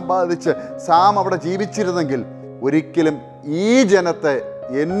കാശും സമ്പാദിച്ച് സാം അവിടെ ജീവിച്ചിരുന്നെങ്കിൽ ഒരിക്കലും ഈ ജനത്തെ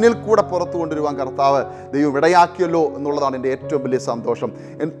എന്നിൽ കൂടെ പുറത്തു കൊണ്ടുവരുവാൻ കർത്താവ് ദൈവം ഇടയാക്കിയല്ലോ എന്നുള്ളതാണ് എൻ്റെ ഏറ്റവും വലിയ സന്തോഷം.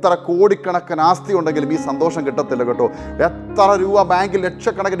 എത്ര കോടിക്കണക്കിന് ആസ്തി ഉണ്ടെങ്കിലും ഈ സന്തോഷം കിട്ടത്തില്ല കേട്ടോ. എത്ര രൂപ ബാങ്കിൽ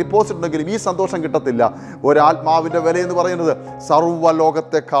ലക്ഷക്കണക്കിന് ഡിപ്പോസിറ്റ് ഉണ്ടെങ്കിലും ഈ സന്തോഷം കിട്ടത്തില്ല. ഒരാത്മാവിൻ്റെ വില എന്ന് പറയുന്നത്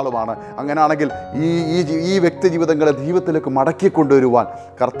സർവ്വലോകത്തെക്കാളുമാണ്. അങ്ങനെയാണെങ്കിൽ ഈ വ്യക്തി ജീവിതങ്ങളെ ദൈവത്തിലേക്ക് മടക്കിക്കൊണ്ടുവരുവാൻ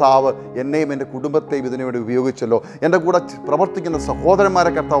കർത്താവ് എന്നെയും എൻ്റെ കുടുംബത്തെയും ഇതിനു വേണ്ടി ഉപയോഗിച്ചല്ലോ. എൻ്റെ കൂടെ പ്രവർത്തിക്കുന്ന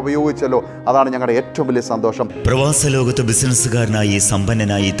സഹോദരന്മാരെ കർത്താവ് ഉപയോഗിച്ചല്ലോ. അതാണ് ഞങ്ങളുടെ ഏറ്റവും വലിയ സന്തോഷം. പ്രവാസ ലോകത്ത് ബിസിനസ്സുകാരനായി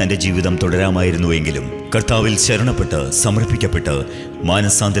സമ്പന്നനായി തന്റെ ജീവിതം തുടരാമായിരുന്നുവെങ്കിലും കർത്താവിൽ ശരണപ്പെട്ട് സമർപ്പിക്കപ്പെട്ട്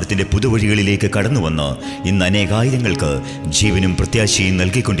മാനസാന്തരത്തിന്റെ പുതുവഴികളിലേക്ക് കടന്നുവന്ന് ഇന്ന് അനേകായിരങ്ങൾക്ക് ജീവനും പ്രത്യാശയും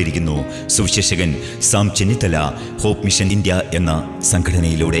നൽകിക്കൊണ്ടിരിക്കുന്നു Suviseshakan Sam Chennithala hope mission India എന്ന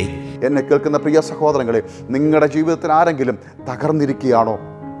സംഘടനയിലൂടെ. എന്നെ കേൾക്കുന്ന പ്രിയ സഹോദരങ്ങളെ, നിങ്ങളുടെ ജീവിതത്തിൽ ആരെങ്കിലും തകർന്നിരിക്കുകയാണോ?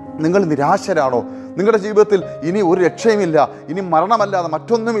 നിങ്ങൾ നിരാശരാണോ? നിങ്ങളുടെ ജീവിതത്തിൽ ഇനി ഒരു രക്ഷയുമില്ല, ഇനി മരണമല്ലാതെ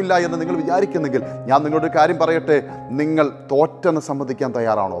മറ്റൊന്നുമില്ല എന്ന് നിങ്ങൾ വിചാരിക്കുന്നെങ്കിൽ ഞാൻ നിങ്ങളൊരു കാര്യം പറയട്ടെ. നിങ്ങൾ തോറ്റെന്ന് സമ്മതിക്കാൻ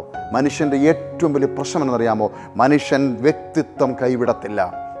തയ്യാറാണോ? മനുഷ്യൻ്റെ ഏറ്റവും വലിയ പ്രശ്നം എന്നറിയാമോ? മനുഷ്യൻ വ്യക്തിത്വം കൈവിടത്തില്ല.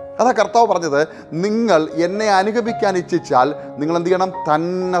 അതാ കർത്താവ് പറഞ്ഞത്, നിങ്ങൾ എന്നെ അനുഗമിക്കാൻ ഇച്ഛിച്ചാൽ നിങ്ങൾ എന്ത് ചെയ്യണം?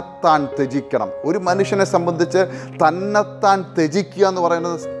 തന്നെത്താൻ ത്യജിക്കണം. ഒരു മനുഷ്യനെ സംബന്ധിച്ച് തന്നെത്താൻ ത്യജിക്കുക എന്ന്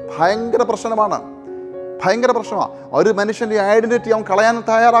പറയുന്നത് ഭയങ്കര പ്രശ്നമാണ്. ഒരു മനുഷ്യൻ്റെ ഐഡൻറ്റിറ്റി അവൻ കളയാൻ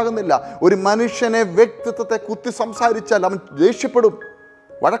തയ്യാറാകുന്നില്ല. ഒരു മനുഷ്യനെ വ്യക്തിത്വത്തെ കുത്തി സംസാരിച്ചാൽ അവൻ ദേഷ്യപ്പെടും,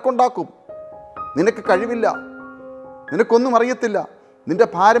 വഴക്കുണ്ടാക്കും. നിനക്ക് കഴിവില്ല, നിനക്കൊന്നും അറിയത്തില്ല, നിൻ്റെ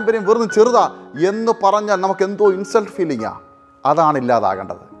പാരമ്പര്യം വെറും ചെറുതാ എന്ന് പറഞ്ഞാൽ നമുക്ക് എന്തോ ഇൻസൾട്ട് ഫീലിംഗാ. അതാണ്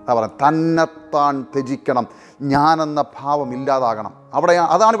ഇല്ലാതാകേണ്ടത്. അതാ പറയുന്നത്, തന്നെത്താൻ ത്യജിക്കണം. ഞാനെന്ന ഭാവം ഇല്ലാതാകണം.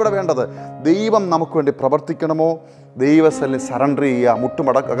 അതാണ് ഇവിടെ വേണ്ടത്. ദൈവം നമുക്ക് വേണ്ടി പ്രവർത്തിക്കണമോ? ദൈവസ്ഥലിൽ സറണ്ടർ ചെയ്യുക,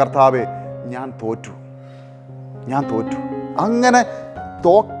 മുട്ടുമടക്കുക. കർത്താവേ, ഞാൻ തോറ്റു. അങ്ങനെ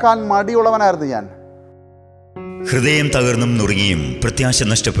തോക്കാൻ മടിയുള്ളവനായിരുന്നു ഞാൻ. ഹൃദയം തകർന്നും നുറുങ്ങിയും പ്രത്യാശ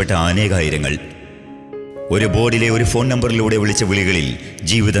നഷ്ടപ്പെട്ട അനേകായിരങ്ങൾ. ഒരു ബോർഡിലെ ഒരു ഫോൺ നമ്പറിലൂടെ വിളിച്ച വിളികളിൽ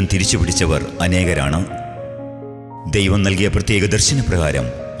ജീവിതം തിരിച്ചുപിടിച്ചവർ അനേകരാണ്. ദൈവം നൽകിയ പ്രത്യേക ദർശനപ്രകാരം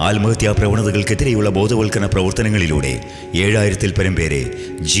ആത്മഹത്യാ പ്രവണതകൾക്കെതിരെയുള്ള ബോധവൽക്കരണ പ്രവർത്തനങ്ങളിലൂടെ 7000-ൽ പരം പേരെ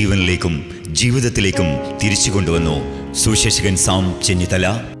ജീവനിലേക്കും ജീവിതത്തിലേക്കും തിരിച്ചു കൊണ്ടുവന്നു സുവിശേഷകൻ സാം ചെന്നിത്തല.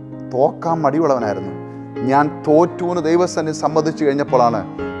 തോക്കാൻ മടിയുള്ളവനായിരുന്നു ഞാൻ. തോറ്റുവിന് ദൈവസന്നിധി സമ്മതിച്ചു കഴിഞ്ഞപ്പോഴാണ്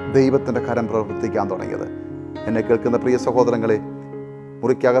ദൈവത്തിൻ്റെ കരം പ്രവർത്തിക്കാൻ തുടങ്ങിയത്. എന്നെ കേൾക്കുന്ന പ്രിയ സഹോദരങ്ങളെ,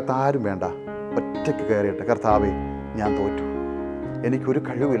 മുറിക്കകത്ത് ആരും വേണ്ട, ഒറ്റയ്ക്ക് കയറിയിട്ട് കർത്താവേ, ഞാൻ തോറ്റു, എനിക്കൊരു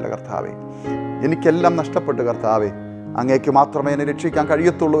കഴിവില്ല കർത്താവേ, എനിക്കെല്ലാം നഷ്ടപ്പെട്ടു കർത്താവേ, അങ്ങേക്ക് മാത്രമേ എന്നെ രക്ഷിക്കാൻ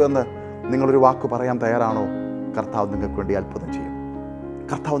കഴിയത്തുള്ളൂ എന്ന് നിങ്ങളൊരു വാക്ക് പറയാൻ തയ്യാറാണോ? കർത്താവ് നിങ്ങൾക്ക് വേണ്ടി അത്ഭുതം ചെയ്യും.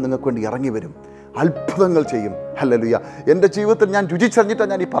 കർത്താവ് നിങ്ങൾക്ക് വേണ്ടി ഇറങ്ങി വരും, അത്ഭുതങ്ങൾ ചെയ്യും. ഹല്ലേലൂയ. എൻ്റെ ജീവിതത്തിൽ ഞാൻ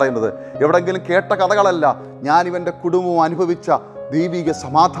രുചിച്ചറിഞ്ഞിട്ടാണ് ഞാൻ ഈ പറയുന്നത്. എവിടെയെങ്കിലും കേട്ട കഥകളല്ല. ഞാൻ ഇവൻ്റെ കുടുംബവും അനുഭവിച്ച ദൈവിക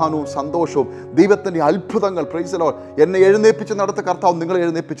സമാധാനവും സന്തോഷവും ദൈവത്തിൻ്റെ അത്ഭുതങ്ങൾ. Praise the Lord. എന്നെ എഴുന്നേൽപ്പിച്ച് നടത്തുന്ന കർത്താവ് നിങ്ങളെ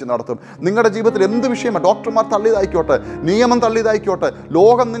എഴുന്നേൽപ്പിച്ച് നടത്തും. നിങ്ങളുടെ ജീവിതത്തിൽ എന്ത് വിഷയമാണ്, ഡോക്ടർമാർ തള്ളിയതായിക്കോട്ടെ, നിയമം തള്ളിയതായിക്കോട്ടെ,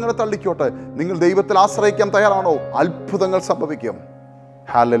 ലോകം നിങ്ങളെ തള്ളിക്കോട്ടെ, നിങ്ങൾ ദൈവത്തിൽ ആശ്രയിക്കാൻ തയ്യാറാണോ? അത്ഭുതങ്ങൾ സംഭവിക്കും.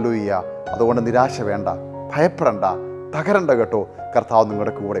 ഹല്ലേലൂയ. അതുകൊണ്ട് നിരാശ വേണ്ട, ഭയപ്പെടണ്ട, തകരണ്ട കേട്ടോ. കർത്താവ്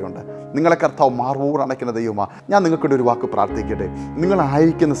നിങ്ങളുടെ കൂടെയുണ്ട്. നിങ്ങളെ കർത്താവ് മാർവൂർ അണയ്ക്കുന്ന ദൈവമാണ്. ഞാൻ നിങ്ങൾക്കൊരു ഒരു വാക്ക് പ്രാർത്ഥിക്കട്ടെ.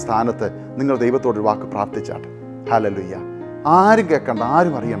 നിങ്ങളായിരിക്കുന്ന സ്ഥാനത്ത് നിങ്ങൾ ദൈവത്തോടൊരു വാക്ക് പ്രാർത്ഥിച്ചാട്ടെ. ഹല്ലേലൂയ. ആരും കേൾക്കണ്ട,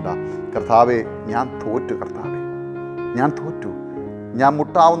 ആരും അറിയണ്ട. കർത്താവേ, ഞാൻ തോറ്റു. കർത്താവേ, ഞാൻ തോറ്റു. ഞാൻ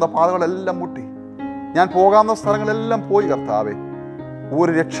മുട്ടാവുന്ന പാതകളെല്ലാം മുട്ടി, ഞാൻ പോകാവുന്ന സ്ഥലങ്ങളെല്ലാം പോയി. കർത്താവേ,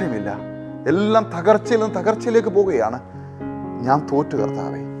 ഒരു രക്ഷയുമില്ല. എല്ലാം തകർച്ചയിൽ നിന്ന് തകർച്ചയിലേക്ക് പോവുകയാണ്. ഞാൻ തോറ്റു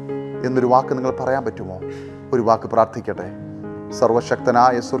കർത്താവേ എന്നൊരു വാക്ക് നിങ്ങൾ പറയാൻ പറ്റുമോ? ഒരു വാക്ക് പ്രാർത്ഥിക്കട്ടെ.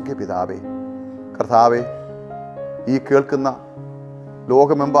 സർവശക്തനായ സ്വർഗ്ഗീയ പിതാവേ, കർത്താവേ, ഈ കേൾക്കുന്ന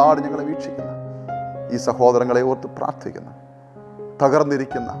ലോകമെമ്പാടും ഞങ്ങളെ വീക്ഷിക്കുന്ന ഈ സഹോദരങ്ങളെ ഓർത്ത് പ്രാർത്ഥിക്കുന്നു.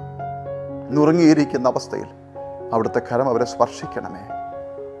 തകർന്നിരിക്കുന്ന, നുറുങ്ങിയിരിക്കുന്ന അവസ്ഥയിൽ അവിടുത്തെ കരം അവരെ സ്പർശിക്കണമേ.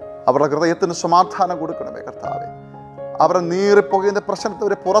 അവരുടെ ഹൃദയത്തിന് സമാധാനം കൊടുക്കണമേ കർത്താവേ. അവരെ നീറിപ്പോകുന്ന പ്രശ്നത്തെ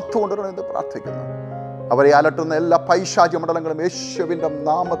അവരെ പുറത്തു കൊണ്ടുവരണമെന്ന് പ്രാർത്ഥിക്കുന്നു. അവരെ അലട്ടുന്ന എല്ലാ പൈശാചിക മണ്ഡലങ്ങളും യേശുവിൻ്റെ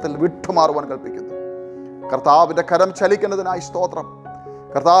നാമത്തിൽ വിട്ടുമാറുവാൻ കൽപ്പിക്കുന്നു. കർത്താവിൻ്റെ കരം ചലിക്കുന്നതിനായി സ്തോത്രം.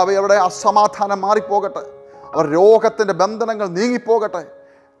 കർത്താവേ, അവരുടെ അസമാധാനം മാറിപ്പോകട്ടെ. അവർ രോഗത്തിൻ്റെ ബന്ധനങ്ങൾ നീങ്ങിപ്പോകട്ടെ.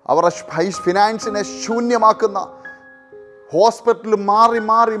 അവരുടെ ഫിനാൻസിനെ ശൂന്യമാക്കുന്ന ഹോസ്പിറ്റലിൽ മാറി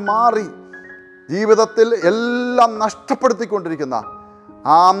മാറി മാറി ജീവിതത്തിൽ എല്ലാം നഷ്ടപ്പെടുത്തിക്കൊണ്ടിരിക്കുന്ന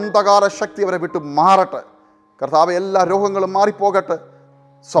ആ അന്ധകാര ശക്തി അവരെ വിട്ട് മാറട്ടെ. കർത്താവേ, എല്ലാ രോഗങ്ങളും മാറിപ്പോകട്ടെ,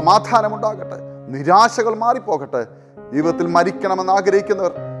 സമാധാനമുണ്ടാകട്ടെ, നിരാശകൾ മാറിപ്പോകട്ടെ. ജീവിതത്തിൽ മരിക്കണമെന്ന്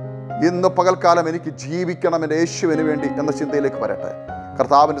ആഗ്രഹിക്കുന്നവർ ഇന്ന് പകൽക്കാലം എനിക്ക് ജീവിക്കണം എൻ്റെ യേശുവിന് വേണ്ടി എന്ന ചിന്തയിലേക്ക് വരട്ടെ.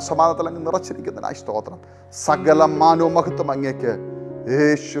 കർത്താവിൻ്റെ സമാധാനത്തിൽ അങ്ങ് നിറച്ചിരിക്കുന്നതിനായി സ്തോത്രം. സകല മാനവും മഹത്വം അങ്ങേക്ക്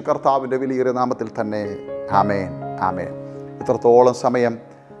യേശു കർത്താവിൻ്റെ വിലയേറിയ നാമത്തിൽ തന്നെ. ആമേൻ, ആമേൻ. ഇത്രത്തോളം സമയം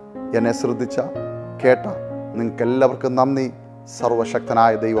എന്നെ ശ്രദ്ധിച്ച കേട്ട നിങ്ങൾക്കെല്ലാവർക്കും നന്ദി.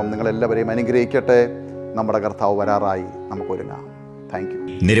 സർവശക്തനായ ദൈവം നിങ്ങളെല്ലാവരെയും അനുഗ്രഹിക്കട്ടെ. നമ്മുടെ കർത്താവ് വരാറായി. നമുക്കൊരുങ്ങാം. Thank you.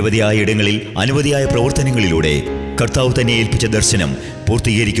 നിരവധിയായ ഇടങ്ങളിൽ അനവധിയായ പ്രവർത്തനങ്ങളിലൂടെ കർത്താവ് തന്നെ ഏൽപ്പിച്ച ദർശനം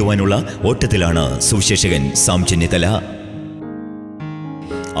പൂർത്തീകരിക്കുവാനുള്ള ഓട്ടത്തിലാണ് സുവിശേഷകൻ സാം ചെന്നിത്തല.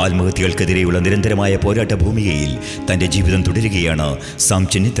 ആത്മഹത്യകൾക്കെതിരെയുള്ള നിരന്തരമായ പോരാട്ട ഭൂമികയിൽ തൻ്റെ ജീവിതം തുടരുകയാണ് സാം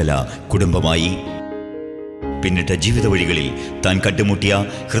ചെന്നിത്തല കുടുംബമായി. പിന്നിട്ട ജീവിത വഴികളിൽ താൻ കണ്ടുമുട്ടിയ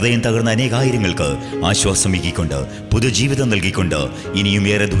ഹൃദയം തകർന്ന അനേകായിരങ്ങൾക്ക് ആശ്വാസമേകിക്കൊണ്ട് പുതുജീവിതം നൽകിക്കൊണ്ട് ഇനിയും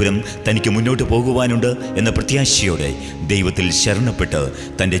ഏറെ ദൂരം തനിക്ക് മുന്നോട്ട് പോകുവാനുണ്ട് എന്ന പ്രത്യാശയോടെ ദൈവത്തിൽ ശരണപ്പെട്ട്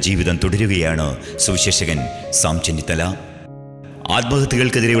തൻ്റെ ജീവിതം തുടരുകയാണ് സുവിശേഷകൻ സാം ചെന്നിത്തല.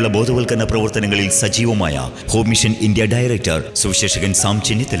 ആത്മഹത്യകൾക്കെതിരെയുള്ള ബോധവൽക്കരണ പ്രവർത്തനങ്ങളിൽ സജീവമായ home mission India director Suviseshakan Sam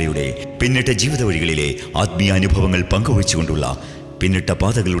ചെന്നിത്തലയുടെ പിന്നിട്ട ജീവിത വഴികളിലെ ആത്മീയ അനുഭവങ്ങൾ പങ്കുവച്ചുകൊണ്ടുള്ള പിന്നിട്ട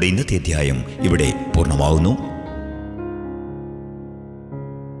പാതകളുടെ ഇന്നത്തെ അധ്യായം ഇവിടെ പൂർണ്ണമാവുന്നു.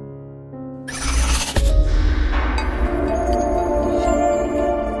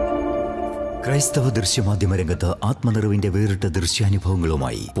 ക്രൈസ്തവ ദൃശ്യമാധ്യമ രംഗത്ത് ആത്മനിറവിന്റെ വേറിട്ട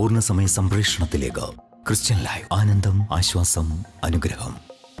ദൃശ്യാനുഭവങ്ങളുമായി പൂർണ്ണസമയ സംപ്രേഷണത്തിലേക്ക് ക്രിസ്ത്യൻ ലൈവ്. ആനന്ദം, ആശ്വാസം, അനുഗ്രഹം.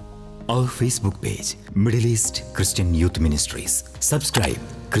 Our Facebook page, Middle East Christian Youth Ministries. Subscribe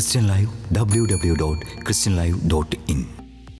ChristianLIVE, www.christianlive.in.